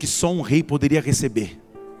grito que só um rei poderia receber.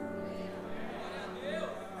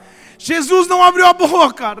 Jesus não abriu a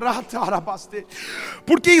boca,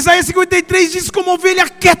 porque Isaías 53 diz, como ovelha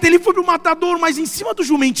quieta, ele foi para o matador, mas em cima do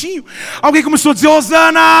jumentinho, alguém começou a dizer,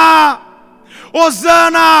 Hosana,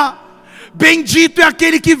 Hosana, bendito é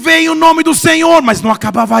aquele que vem em o nome do Senhor, mas não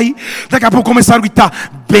acabava aí, daqui a pouco começaram a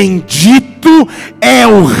gritar, bendito é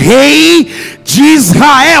o rei de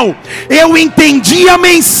Israel. Eu entendi a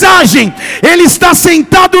mensagem, ele está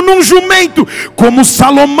sentado num jumento, como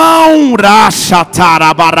Salomão.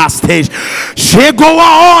 Chegou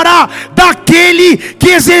a hora daquele que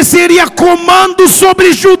exerceria comando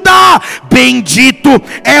sobre Judá. Bendito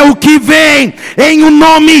é o que vem em o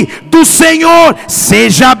nome do Senhor.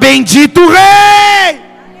 Seja bendito o rei,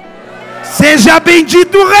 seja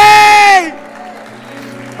bendito o rei.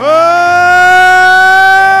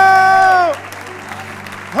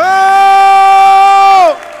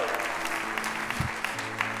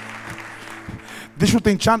 Deixa eu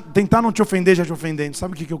tentar não te ofender, já te ofendendo.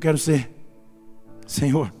 Sabe o que eu quero ser?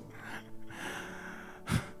 Senhor,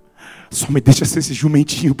 só me deixa ser esse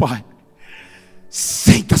jumentinho, Pai.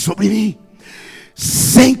 Senta sobre mim,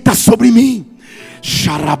 senta sobre mim,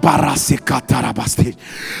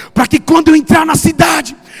 para que quando eu entrar na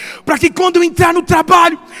cidade, para que quando eu entrar no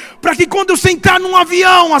trabalho, para que quando eu sentar num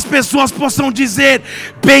avião, as pessoas possam dizer,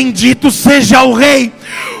 bendito seja o rei.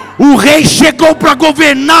 O rei chegou para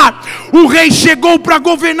governar. O rei chegou para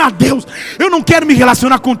governar. Deus, eu não quero me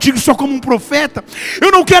relacionar contigo só como um profeta.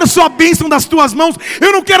 Eu não quero só a bênção das tuas mãos.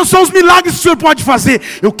 Eu não quero só os milagres que o Senhor pode fazer.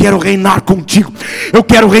 Eu quero reinar contigo. Eu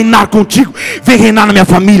quero reinar contigo. Vem reinar na minha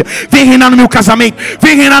família. Vem reinar no meu casamento.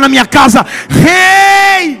 Vem reinar na minha casa.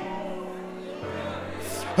 Rei!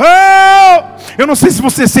 Oh! Eu não sei se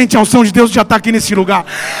você sente a unção de Deus que já está aqui nesse lugar.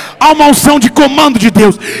 Há uma unção de comando de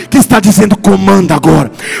Deus que está dizendo, comanda agora,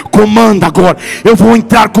 comanda agora. Eu vou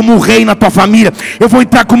entrar como rei na tua família. Eu vou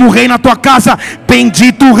entrar como rei na tua casa.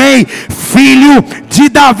 Bendito o rei, filho de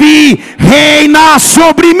Davi, reina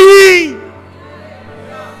sobre mim.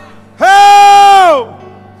 Oh!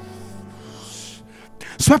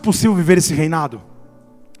 Só é possível viver esse reinado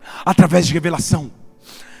através de revelação.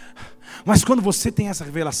 Mas quando você tem essa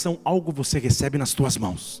revelação, algo você recebe nas tuas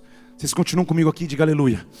mãos. Vocês continuam comigo aqui? Diga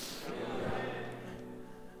aleluia.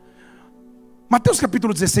 Mateus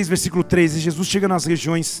capítulo 16, versículo 13. Jesus chega nas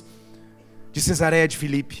regiões de Cesareia de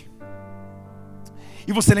Filipe.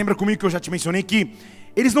 E você lembra comigo que eu já te mencionei que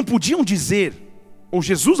eles não podiam dizer, ou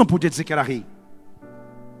Jesus não podia dizer que era rei.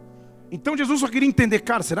 Então Jesus só queria entender,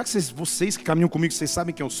 cara, será que vocês que caminham comigo, vocês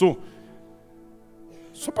sabem quem eu sou?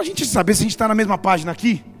 Só para a gente saber se a gente está na mesma página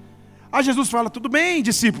aqui. Aí Jesus fala, tudo bem,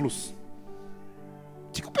 discípulos,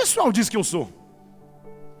 o que o pessoal diz que eu sou?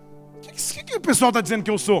 O que o pessoal está dizendo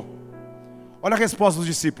que eu sou? Olha a resposta dos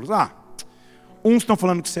discípulos. Uns estão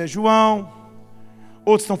falando que você é João,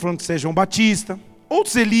 outros estão falando que você é João Batista,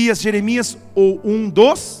 outros Elias, Jeremias, ou um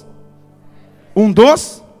dos?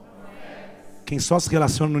 Quem só se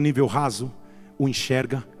relaciona no nível raso, o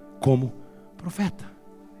enxerga como profeta.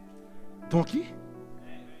 Estão aqui?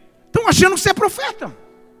 Estão achando que você é profeta.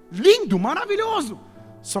 Lindo, maravilhoso.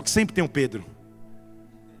 Só que sempre tem um Pedro.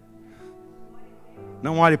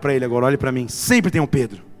 Não olhe para ele agora, olhe para mim. Sempre tem um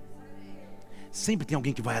Pedro. Sempre tem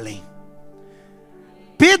alguém que vai além.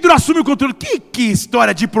 Pedro assume o controle. Que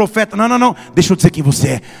história de profeta. Não. Deixa eu dizer quem você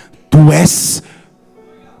é. Tu és.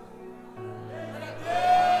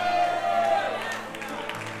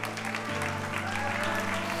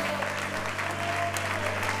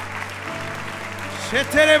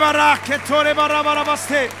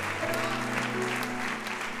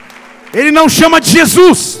 Ele não chama de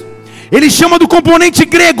Jesus, ele chama do componente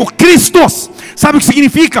grego, Christos. Sabe o que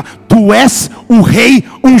significa? Tu és o rei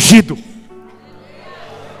ungido.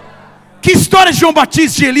 Que história de João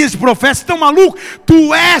Batista, de Elias, de profetas, estão malucos?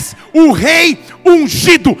 Tu és o rei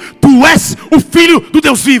ungido. Tu és o filho do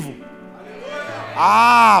Deus vivo.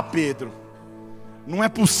 Pedro, não é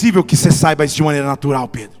possível que você saiba isso de maneira natural,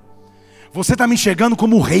 Pedro. Você está me enxergando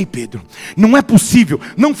como o rei, Pedro. Não é possível.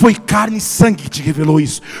 Não foi carne e sangue que te revelou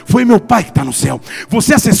isso. Foi meu Pai que está no céu.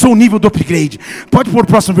 Você acessou o nível do upgrade. Pode pôr o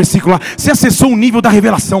próximo versículo lá. Você acessou o nível da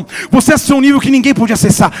revelação. Você acessou o nível que ninguém podia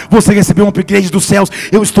acessar. Você recebeu um upgrade dos céus.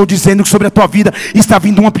 Eu estou dizendo que sobre a tua vida está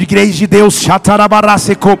vindo um upgrade de Deus.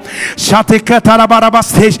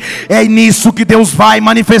 É nisso que Deus vai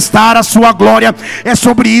manifestar a sua glória. É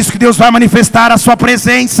sobre isso que Deus vai manifestar a sua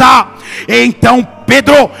presença. Então,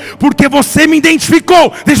 Pedro, porque você me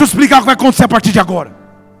identificou, deixa eu explicar o que vai acontecer a partir de agora.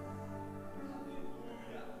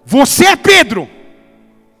 Você é Pedro.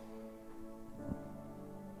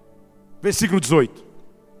 Versículo 18.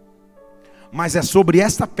 Mas é sobre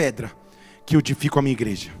esta pedra que eu edifico a minha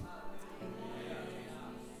igreja.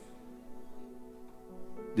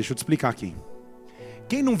 Deixa eu te explicar aqui.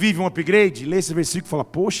 Quem não vive um upgrade, lê esse versículo e fala: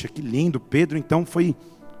 poxa, que lindo, Pedro então foi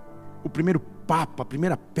o primeiro papa, a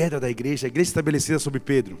primeira pedra da igreja, a igreja estabelecida sobre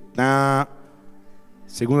Pedro. Na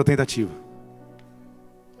segunda tentativa.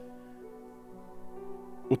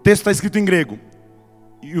 O texto está escrito em grego.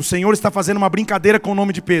 E o Senhor está fazendo uma brincadeira com o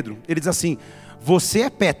nome de Pedro. Ele diz assim: você é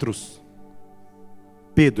Petros,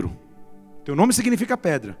 Pedro. Teu nome significa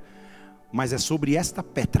pedra, mas é sobre esta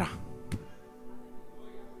pedra.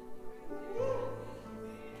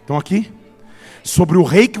 Estão aqui? Sobre o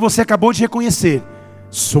rei que você acabou de reconhecer.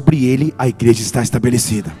 Sobre ele a igreja está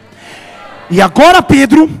estabelecida. E agora,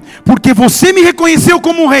 Pedro, porque você me reconheceu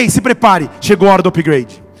como um rei, se prepare, chegou a hora do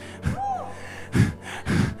upgrade.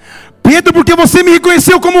 Pedro, porque você me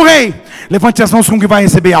reconheceu como rei, levante as mãos como que vai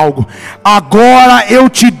receber algo. Agora eu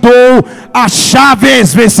te dou as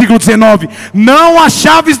chaves, versículo 19. Não as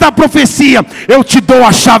chaves da profecia, eu te dou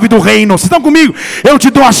a chave do reino. Vocês estão comigo? Eu te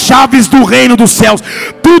dou as chaves do reino dos céus.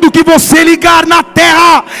 Tudo que você ligar na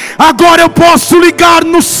terra, agora eu posso ligar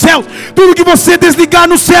nos céus. Tudo que você desligar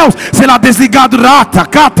nos céus será desligado.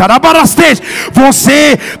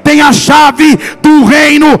 Você tem a chave do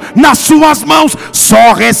reino nas suas mãos.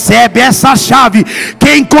 Só recebe essa chave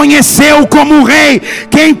quem conheceu como rei.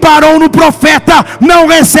 Quem parou no profeta não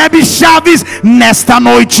recebe chaves nesta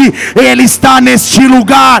noite. Ele está neste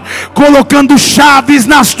lugar colocando chaves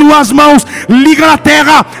nas tuas mãos. Liga na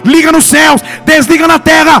terra, liga nos céus. Desliga na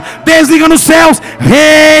terra, desliga nos céus.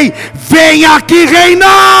 Rei, vem aqui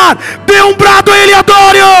reinar. Dê um brado a ele,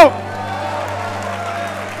 adore-o.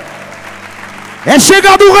 É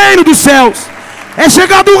chegado o reino dos céus. É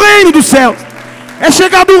chegado o reino dos céus. É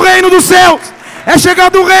chegado o reino dos céus. É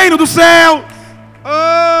chegado o reino dos céus.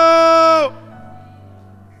 Oh!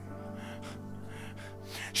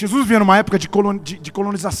 Jesus vivia numa época de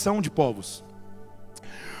colonização de povos.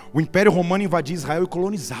 O Império Romano invadia Israel e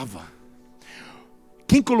colonizava.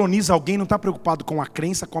 Quem coloniza alguém não está preocupado com a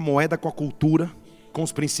crença, com a moeda, com a cultura, com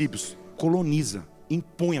os princípios. Coloniza,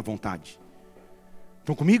 impõe a vontade.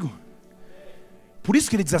 Estão comigo? Por isso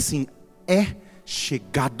que ele diz assim: é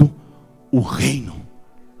chegado o reino.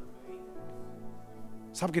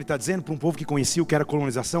 Sabe o que ele está dizendo para um povo que conhecia o que era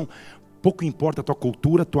colonização? Pouco importa a tua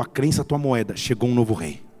cultura, a tua crença, a tua moeda. Chegou um novo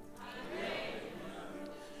rei.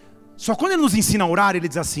 Só quando ele nos ensina a orar, ele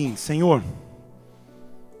diz assim: Senhor,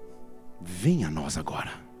 venha a nós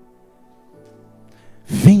agora.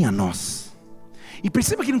 Venha a nós. E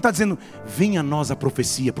perceba que ele não está dizendo venha a nós a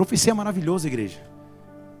profecia. Profecia é maravilhosa, igreja.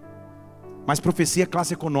 Mas profecia é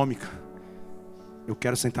classe econômica. Eu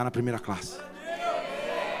quero sentar na primeira classe.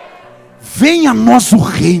 Venha a nós o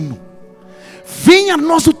reino. Venha a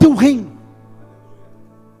nós o teu reino.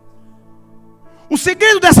 O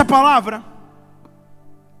segredo dessa palavra,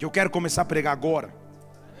 que eu quero começar a pregar agora,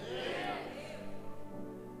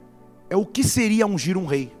 é o que seria ungir um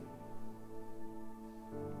rei.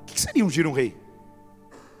 O que seria ungir um rei?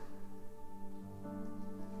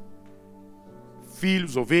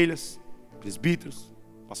 Filhos, ovelhas, presbíteros,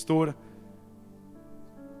 pastora,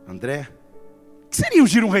 André. O que seria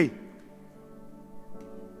ungir um rei?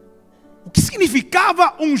 O que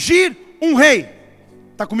significava ungir um rei?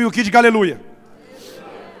 Está comigo aqui? Diga aleluia.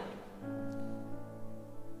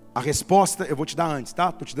 A resposta, eu vou te dar antes, tá?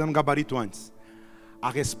 Estou te dando um gabarito antes.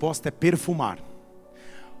 A resposta é perfumar.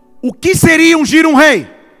 O que seria ungir um rei?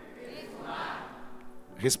 Perfumar.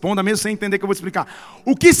 Responda mesmo sem entender que eu vou explicar.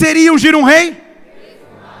 O que seria ungir um rei?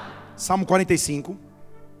 Perfumar. Salmo 45,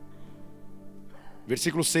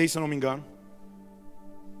 versículo 6, se eu não me engano.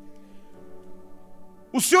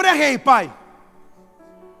 O Senhor é rei, Pai.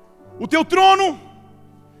 O teu trono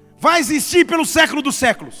vai existir pelo século dos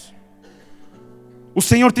séculos. O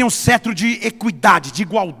Senhor tem um cetro de equidade, de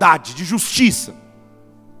igualdade, de justiça.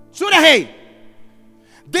 O Senhor é rei.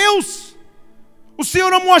 Deus, o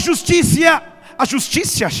Senhor amou a justiça. A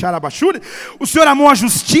justiça, xarabachura. O Senhor amou a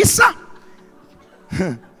justiça.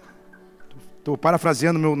 Estou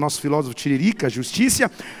parafraseando nosso filósofo Tiririca,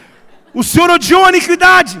 justiça. O Senhor odiou a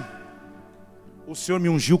iniquidade. O Senhor me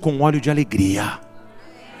ungiu com óleo de alegria.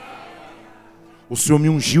 O Senhor me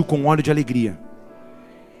ungiu com óleo de alegria.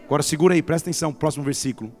 Agora segura aí, presta atenção, próximo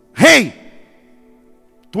versículo. Rei,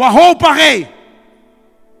 tua roupa, rei.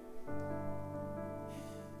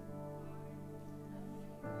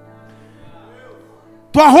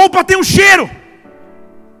 Tua roupa tem um cheiro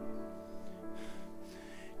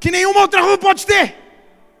que nenhuma outra roupa pode ter.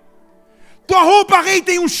 Tua roupa, rei,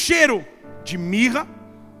 tem um cheiro de mirra,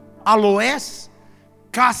 aloés,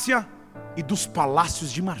 cássia e dos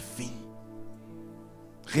palácios de marfim.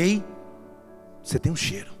 Rei, você tem um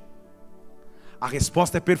cheiro. A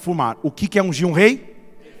resposta é perfumar. O que é ungir um rei?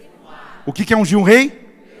 Perfumar. O que é ungir um rei?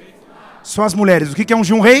 Perfumar. Só as mulheres. O que é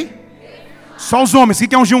ungir um rei? Perfumar. Só os homens. O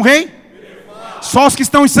que é ungir um rei? Perfumar. Só os que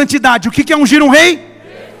estão em santidade. O que é ungir um rei?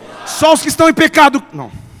 Perfumar. Só os que estão em pecado. Não.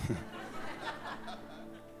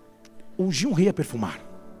 Ungir um rei é perfumar.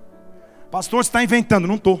 Pastor, você está inventando.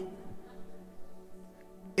 Não estou.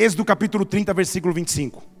 Êxodo capítulo 30, versículo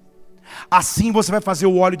 25. Assim você vai fazer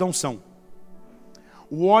o óleo da unção.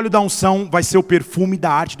 O óleo da unção vai ser o perfume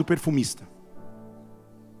da arte do perfumista.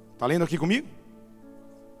 Está lendo aqui comigo?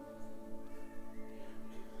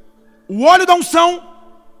 O óleo da unção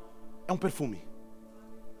é um perfume.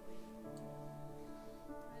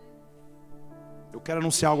 Eu quero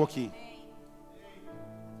anunciar algo aqui.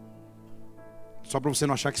 Só para você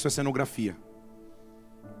não achar que isso é cenografia.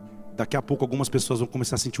 Daqui a pouco algumas pessoas vão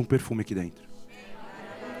começar a sentir um perfume aqui dentro.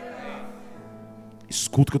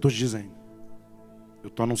 Escuta o que eu estou te dizendo. Eu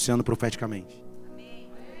estou anunciando profeticamente.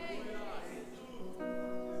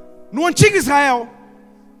 No antigo Israel,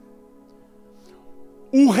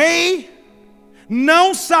 o rei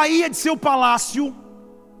não saía de seu palácio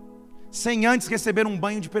sem antes receber um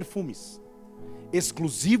banho de perfumes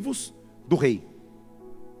exclusivos do rei.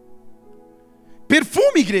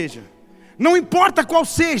 Perfume, igreja, não importa qual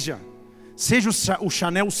seja o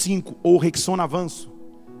Chanel 5 ou o Rexona Avanço.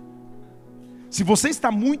 Se você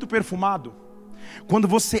está muito perfumado, quando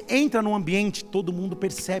você entra no ambiente, todo mundo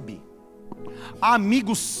percebe. Há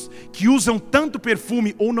amigos que usam tanto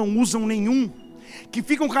perfume ou não usam nenhum, que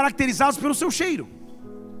ficam caracterizados pelo seu cheiro.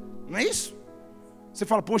 Não é isso? Você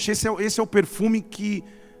fala, poxa, esse é o perfume que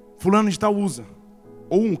fulano de tal usa.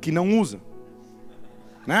 Ou um que não usa.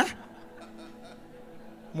 Né?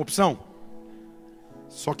 Uma opção.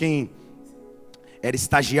 Só quem era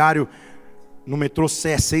estagiário no metrô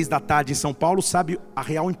Sé, 6 da tarde em São Paulo, sabe a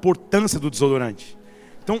real importância do desodorante.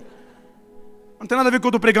 Então, não tem nada a ver com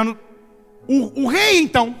o que eu estou pregando. O rei,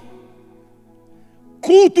 então,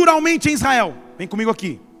 culturalmente em Israel, vem comigo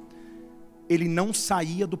aqui, ele não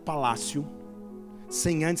saía do palácio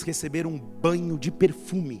sem antes receber um banho de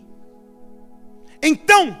perfume.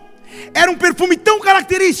 Então, era um perfume tão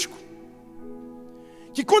característico,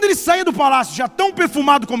 que quando ele saía do palácio, já tão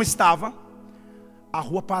perfumado como estava, a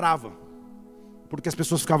rua parava, porque as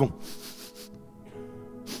pessoas ficavam,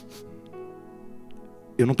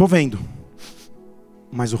 eu não estou vendo,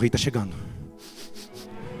 mas o rei está chegando.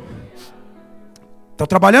 Estou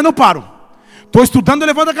trabalhando, eu paro. Estou estudando, eu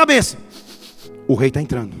levanto a cabeça. O rei está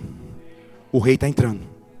entrando. O rei está entrando.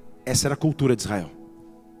 Essa era a cultura de Israel.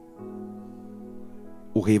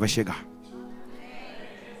 O rei vai chegar.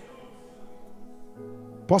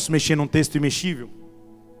 Posso mexer num texto imexível?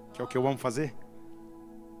 Que é o que eu amo fazer?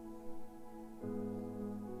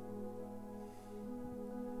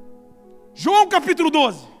 João capítulo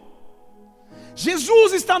 12.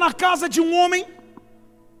 Jesus está na casa de um homem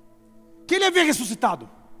que ele havia ressuscitado,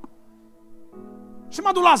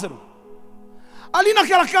 chamado Lázaro. Ali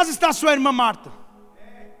naquela casa está a sua irmã Marta.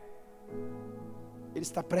 Ele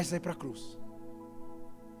está prestes a ir para a cruz.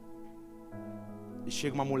 E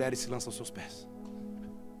chega uma mulher e se lança aos seus pés.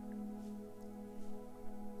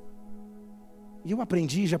 E eu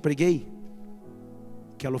aprendi, já preguei,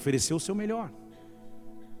 que ela ofereceu o seu melhor,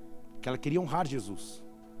 que ela queria honrar Jesus.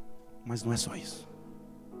 Mas não é só isso.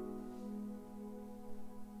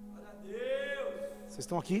 Vocês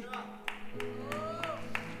estão aqui?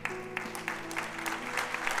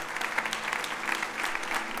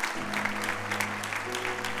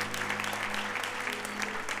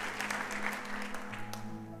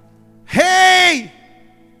 Hey!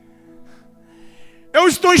 Eu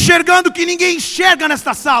estou enxergando o que ninguém enxerga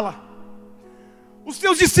nesta sala. Os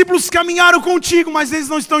teus discípulos caminharam contigo, mas eles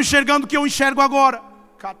não estão enxergando o que eu enxergo agora.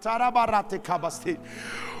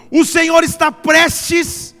 O Senhor está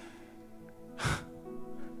prestes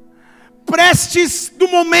do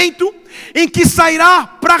momento em que sairá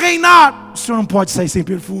para reinar. O Senhor não pode sair sem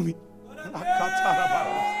perfume.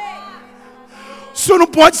 O senhor não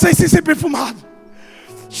pode sair sem ser perfumado.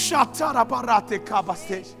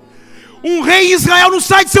 Um rei em Israel não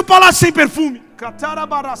sai de seu palácio sem perfume.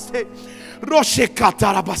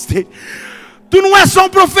 Tu não és só um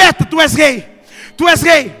profeta, tu és rei. Tu és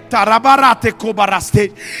rei.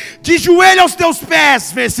 De joelho aos teus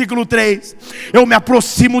pés, versículo 3. Eu me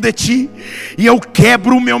aproximo de ti e eu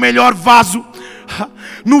quebro o meu melhor vaso.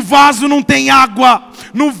 No vaso não tem água,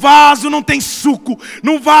 no vaso não tem suco,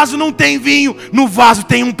 no vaso não tem vinho, no vaso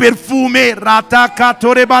tem um perfume.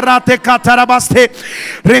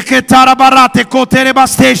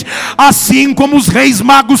 Assim como os reis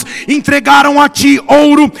magos entregaram a ti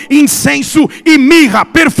ouro, incenso e mirra,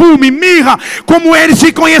 perfume, mirra, como eles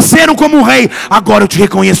te conheceram como rei, agora eu te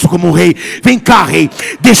reconheço como rei. Vem cá, rei,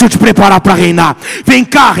 deixa eu te preparar para reinar. Vem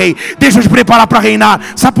cá, rei, deixa eu te preparar para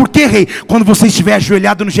reinar. Sabe por quê, rei? Quando você estiver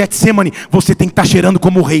ajoelhado no Getsemane, você tem que estar cheirando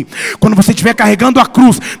como rei. Quando você estiver carregando a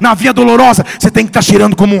cruz na via dolorosa, você tem que estar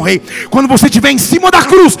cheirando como um rei. Quando você estiver em cima da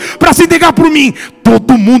cruz para se entregar por mim,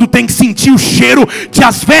 todo mundo tem que sentir o cheiro de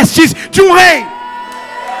as vestes de um rei.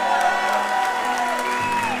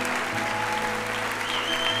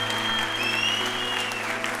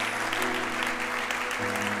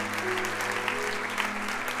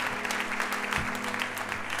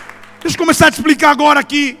 Deixa eu começar a te explicar agora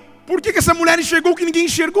aqui. Por que essa mulher enxergou o que ninguém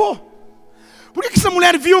enxergou? Por que essa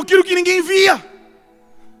mulher viu aquilo que ninguém via?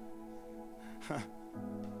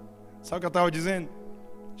 Sabe o que eu estava dizendo?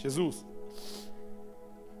 Jesus,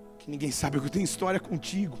 que ninguém sabe que eu tenho história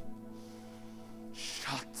contigo.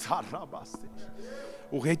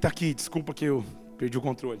 O rei está aqui, desculpa que eu perdi o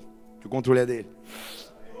controle. Que o controle é dele.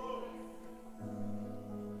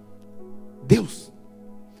 Deus,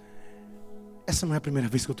 essa não é a primeira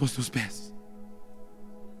vez que eu estou aos teus pés.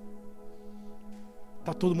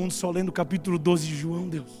 Está todo mundo só lendo o capítulo 12 de João,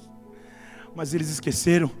 Deus. Mas eles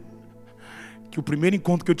esqueceram que o primeiro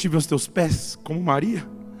encontro que eu tive aos teus pés, como Maria,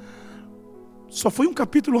 só foi um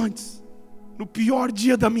capítulo antes. No pior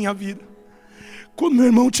dia da minha vida, quando meu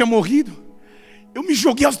irmão tinha morrido, eu me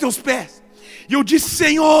joguei aos teus pés. E eu disse: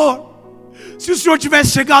 Senhor, se o Senhor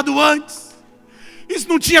tivesse chegado antes, isso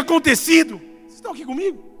não tinha acontecido. Vocês estão aqui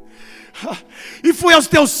comigo? E foi aos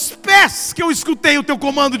teus pés que eu escutei o teu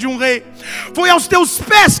comando de um rei. Foi aos teus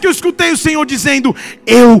pés que eu escutei o Senhor dizendo: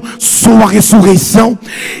 eu sou a ressurreição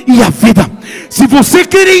e a vida. Se você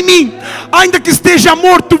crer em mim, ainda que esteja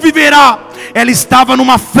morto, viverá. Ela estava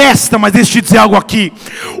numa festa, mas deixa eu te dizer algo aqui.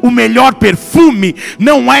 O melhor perfume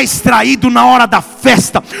não é extraído na hora da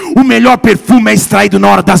festa. O melhor perfume é extraído na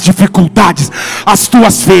hora das dificuldades. As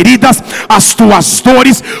tuas feridas, as tuas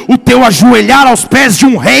dores, o teu ajoelhar aos pés de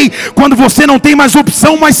um rei, quando você não tem mais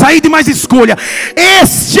opção, mais saída e mais escolha.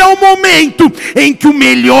 Este é o momento em que o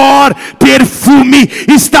melhor perfume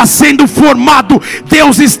está sendo formado.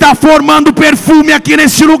 Deus está formando perfume aqui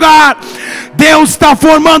neste lugar. Deus está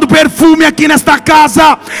formando perfume aqui nesta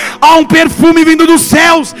casa. Há um perfume vindo dos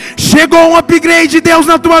céus. Chegou um upgrade de Deus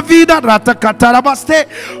na tua vida.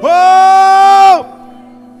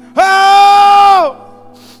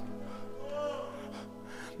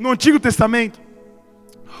 No Antigo Testamento,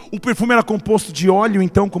 o perfume era composto de óleo,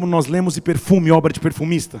 então, como nós lemos, e perfume, obra de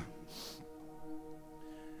perfumista.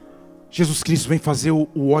 Jesus Cristo vem fazer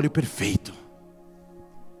o óleo perfeito,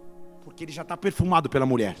 porque ele já está perfumado pela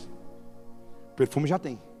mulher. O perfume já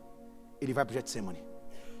tem. Ele vai para o Getsemane.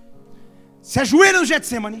 Se ajoelha no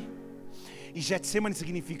Getsemane. E Getsemane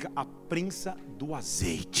significa a prensa do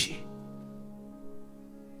azeite,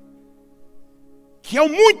 que é o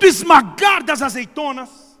muito esmagar das azeitonas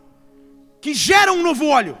que geram um novo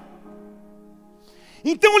óleo.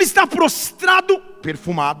 Então ele está prostrado,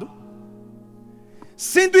 perfumado,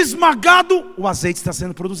 sendo esmagado, o azeite está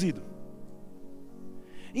sendo produzido.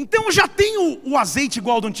 Então eu já tenho o azeite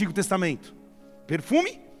igual ao do Antigo Testamento,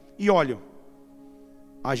 perfume e óleo.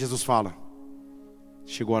 Aí Jesus fala: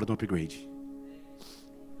 chegou a hora do upgrade.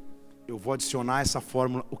 Eu vou adicionar essa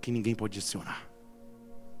fórmula, o que ninguém pode adicionar.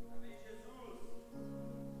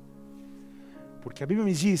 Porque a Bíblia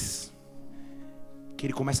me diz que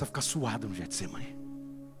ele começa a ficar suado no Getsemane.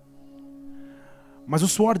 Mas o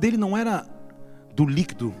suor dele não era do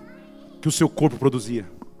líquido que o seu corpo produzia.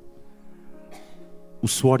 O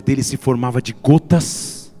suor dele se formava de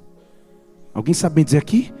gotas. Alguém sabe bem dizer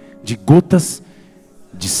aqui? De gotas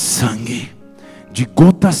de sangue. De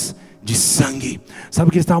gotas de sangue. Sabe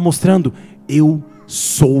o que ele estava mostrando? Eu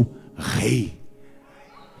sou rei.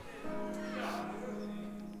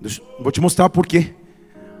 Vou te mostrar por quê.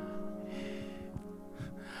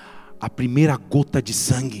 A primeira gota de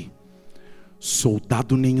sangue,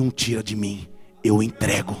 soldado nenhum tira de mim, eu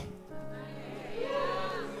entrego.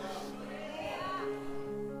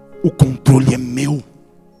 O controle é meu.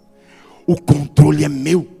 O controle é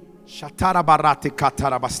meu.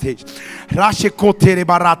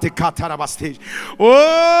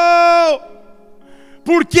 Oh!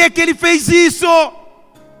 Por que que ele fez isso?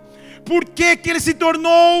 Por que que ele se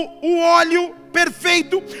tornou o óleo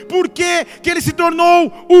perfeito? Por que que ele se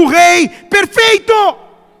tornou o rei perfeito?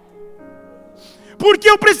 Porque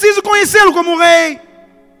eu preciso conhecê-lo como rei.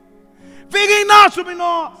 Vem reinar sobre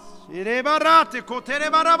nós.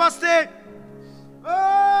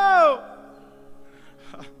 Oh!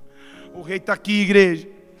 O rei está aqui, igreja.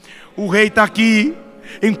 O rei está aqui.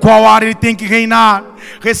 Em qual área ele tem que reinar?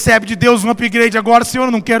 Recebe de Deus um upgrade agora. Senhor,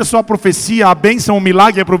 eu não quero só a profecia, a bênção, o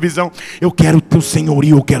milagre e a provisão. Eu quero o teu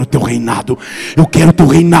senhorio, eu quero o teu reinado. Eu quero o teu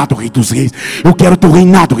reinado, rei dos reis. Eu quero o teu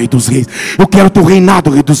reinado, rei dos reis. Eu quero o teu reinado,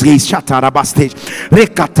 rei dos reis. Chatarabastej,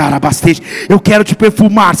 recatarabastej. Eu quero te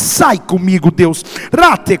perfumar. Sai comigo, Deus.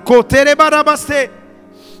 Ratecoterebarabastej.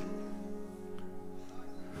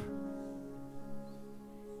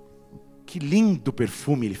 Que lindo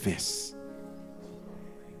perfume ele fez.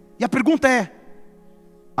 E a pergunta é: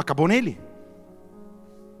 acabou nele?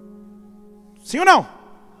 Sim ou não?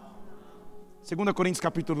 2 Coríntios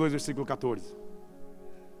capítulo 2, versículo 14.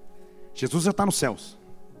 Jesus já está nos céus.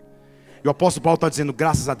 E o apóstolo Paulo está dizendo: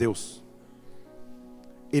 graças a Deus,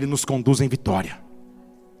 Ele nos conduz em vitória.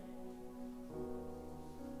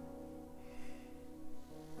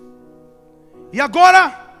 E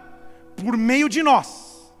agora, por meio de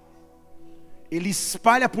nós, Ele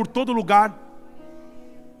espalha por todo lugar.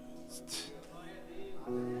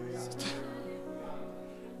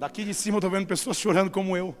 Daqui de cima eu estou vendo pessoas chorando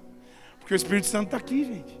como eu, porque o Espírito Santo está aqui,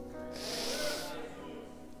 gente.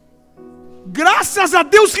 Graças a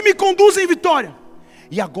Deus que me conduz em vitória.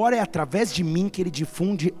 E agora é através de mim que Ele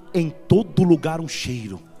difunde em todo lugar um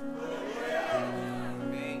cheiro.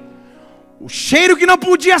 O cheiro que não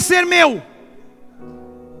podia ser meu.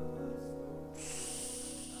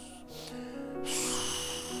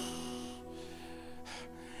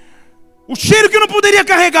 O cheiro que eu não poderia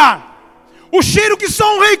carregar. O cheiro que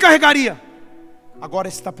só um rei carregaria. Agora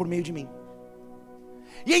está por meio de mim.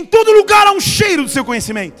 E em todo lugar há um cheiro do seu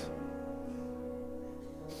conhecimento.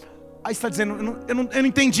 Aí está dizendo: eu não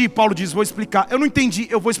entendi. Paulo diz: vou explicar. Eu não entendi,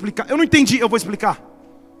 eu vou explicar. Eu não entendi, eu vou explicar.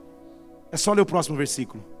 É só ler o próximo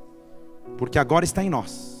versículo. Porque agora está em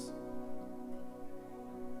nós.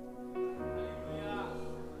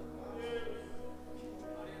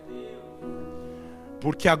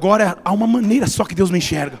 Porque agora há uma maneira só que Deus me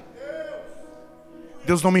enxerga.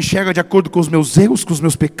 Deus não me enxerga de acordo com os meus erros, com os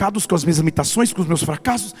meus pecados, com as minhas limitações, com os meus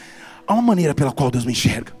fracassos. Há uma maneira pela qual Deus me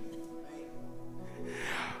enxerga.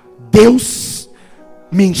 Deus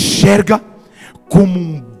me enxerga como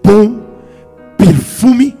um bom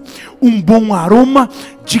perfume, um bom aroma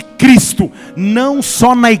de Cristo, não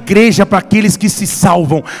só na igreja para aqueles que se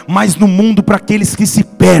salvam, mas no mundo para aqueles que se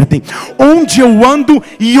perdem. Onde eu ando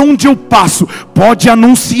e onde eu passo, pode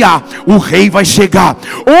anunciar: o rei vai chegar.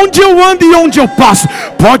 Onde eu ando e onde eu passo,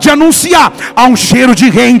 pode anunciar: há um cheiro de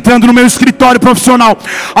rei entrando no meu escritório profissional,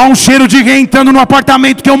 há um cheiro de rei entrando no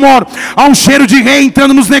apartamento que eu moro, há um cheiro de rei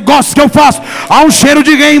entrando nos negócios que eu faço, há um cheiro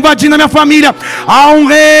de rei invadindo a minha família. Há um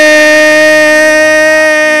rei,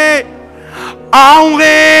 há um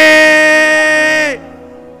rei.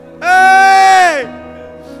 Ei,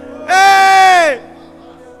 ei,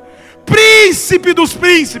 príncipe dos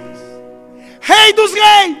príncipes, rei dos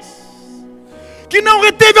reis, que não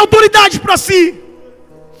reteve autoridade para si.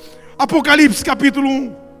 Apocalipse capítulo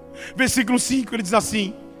 1, versículo 5, ele diz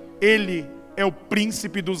assim: Ele é o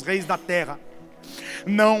príncipe dos reis da terra.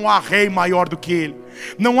 Não há rei maior do que Ele,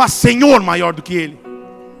 não há senhor maior do que Ele.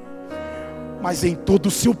 Mas em todo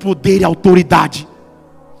o seu poder e autoridade,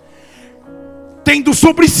 tendo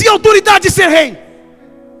sobre si a autoridade de ser rei.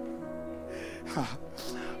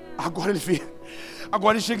 Agora ele vê.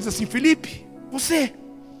 Agora ele chega e diz assim: Felipe, você,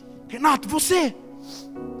 Renato, você,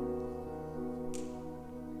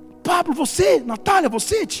 Pablo, você, Natália,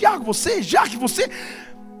 você, Tiago, você, Jaque, você.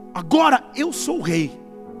 Agora eu sou o rei.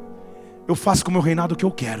 Eu faço com o meu reinado o que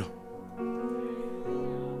eu quero.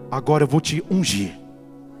 Agora eu vou te ungir.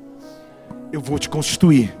 Eu vou te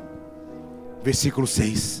constituir. Versículo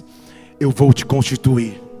 6. Eu vou te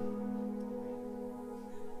constituir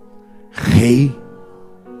rei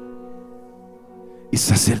e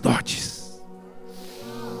sacerdotes.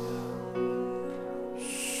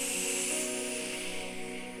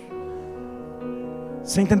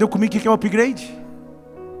 Você entendeu comigo o que é o upgrade?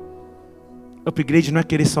 Upgrade não é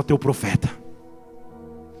querer só ter o profeta.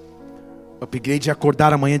 Upgrade é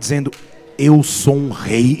acordar amanhã dizendo: eu sou um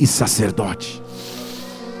rei e sacerdote.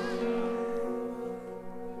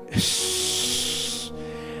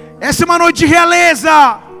 Essa é uma noite de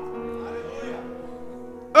realeza.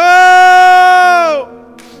 Oh!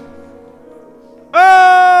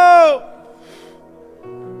 Oh!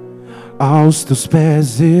 Aos teus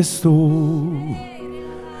pés estou,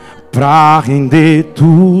 pra render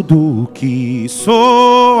tudo que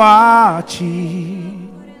sou a ti.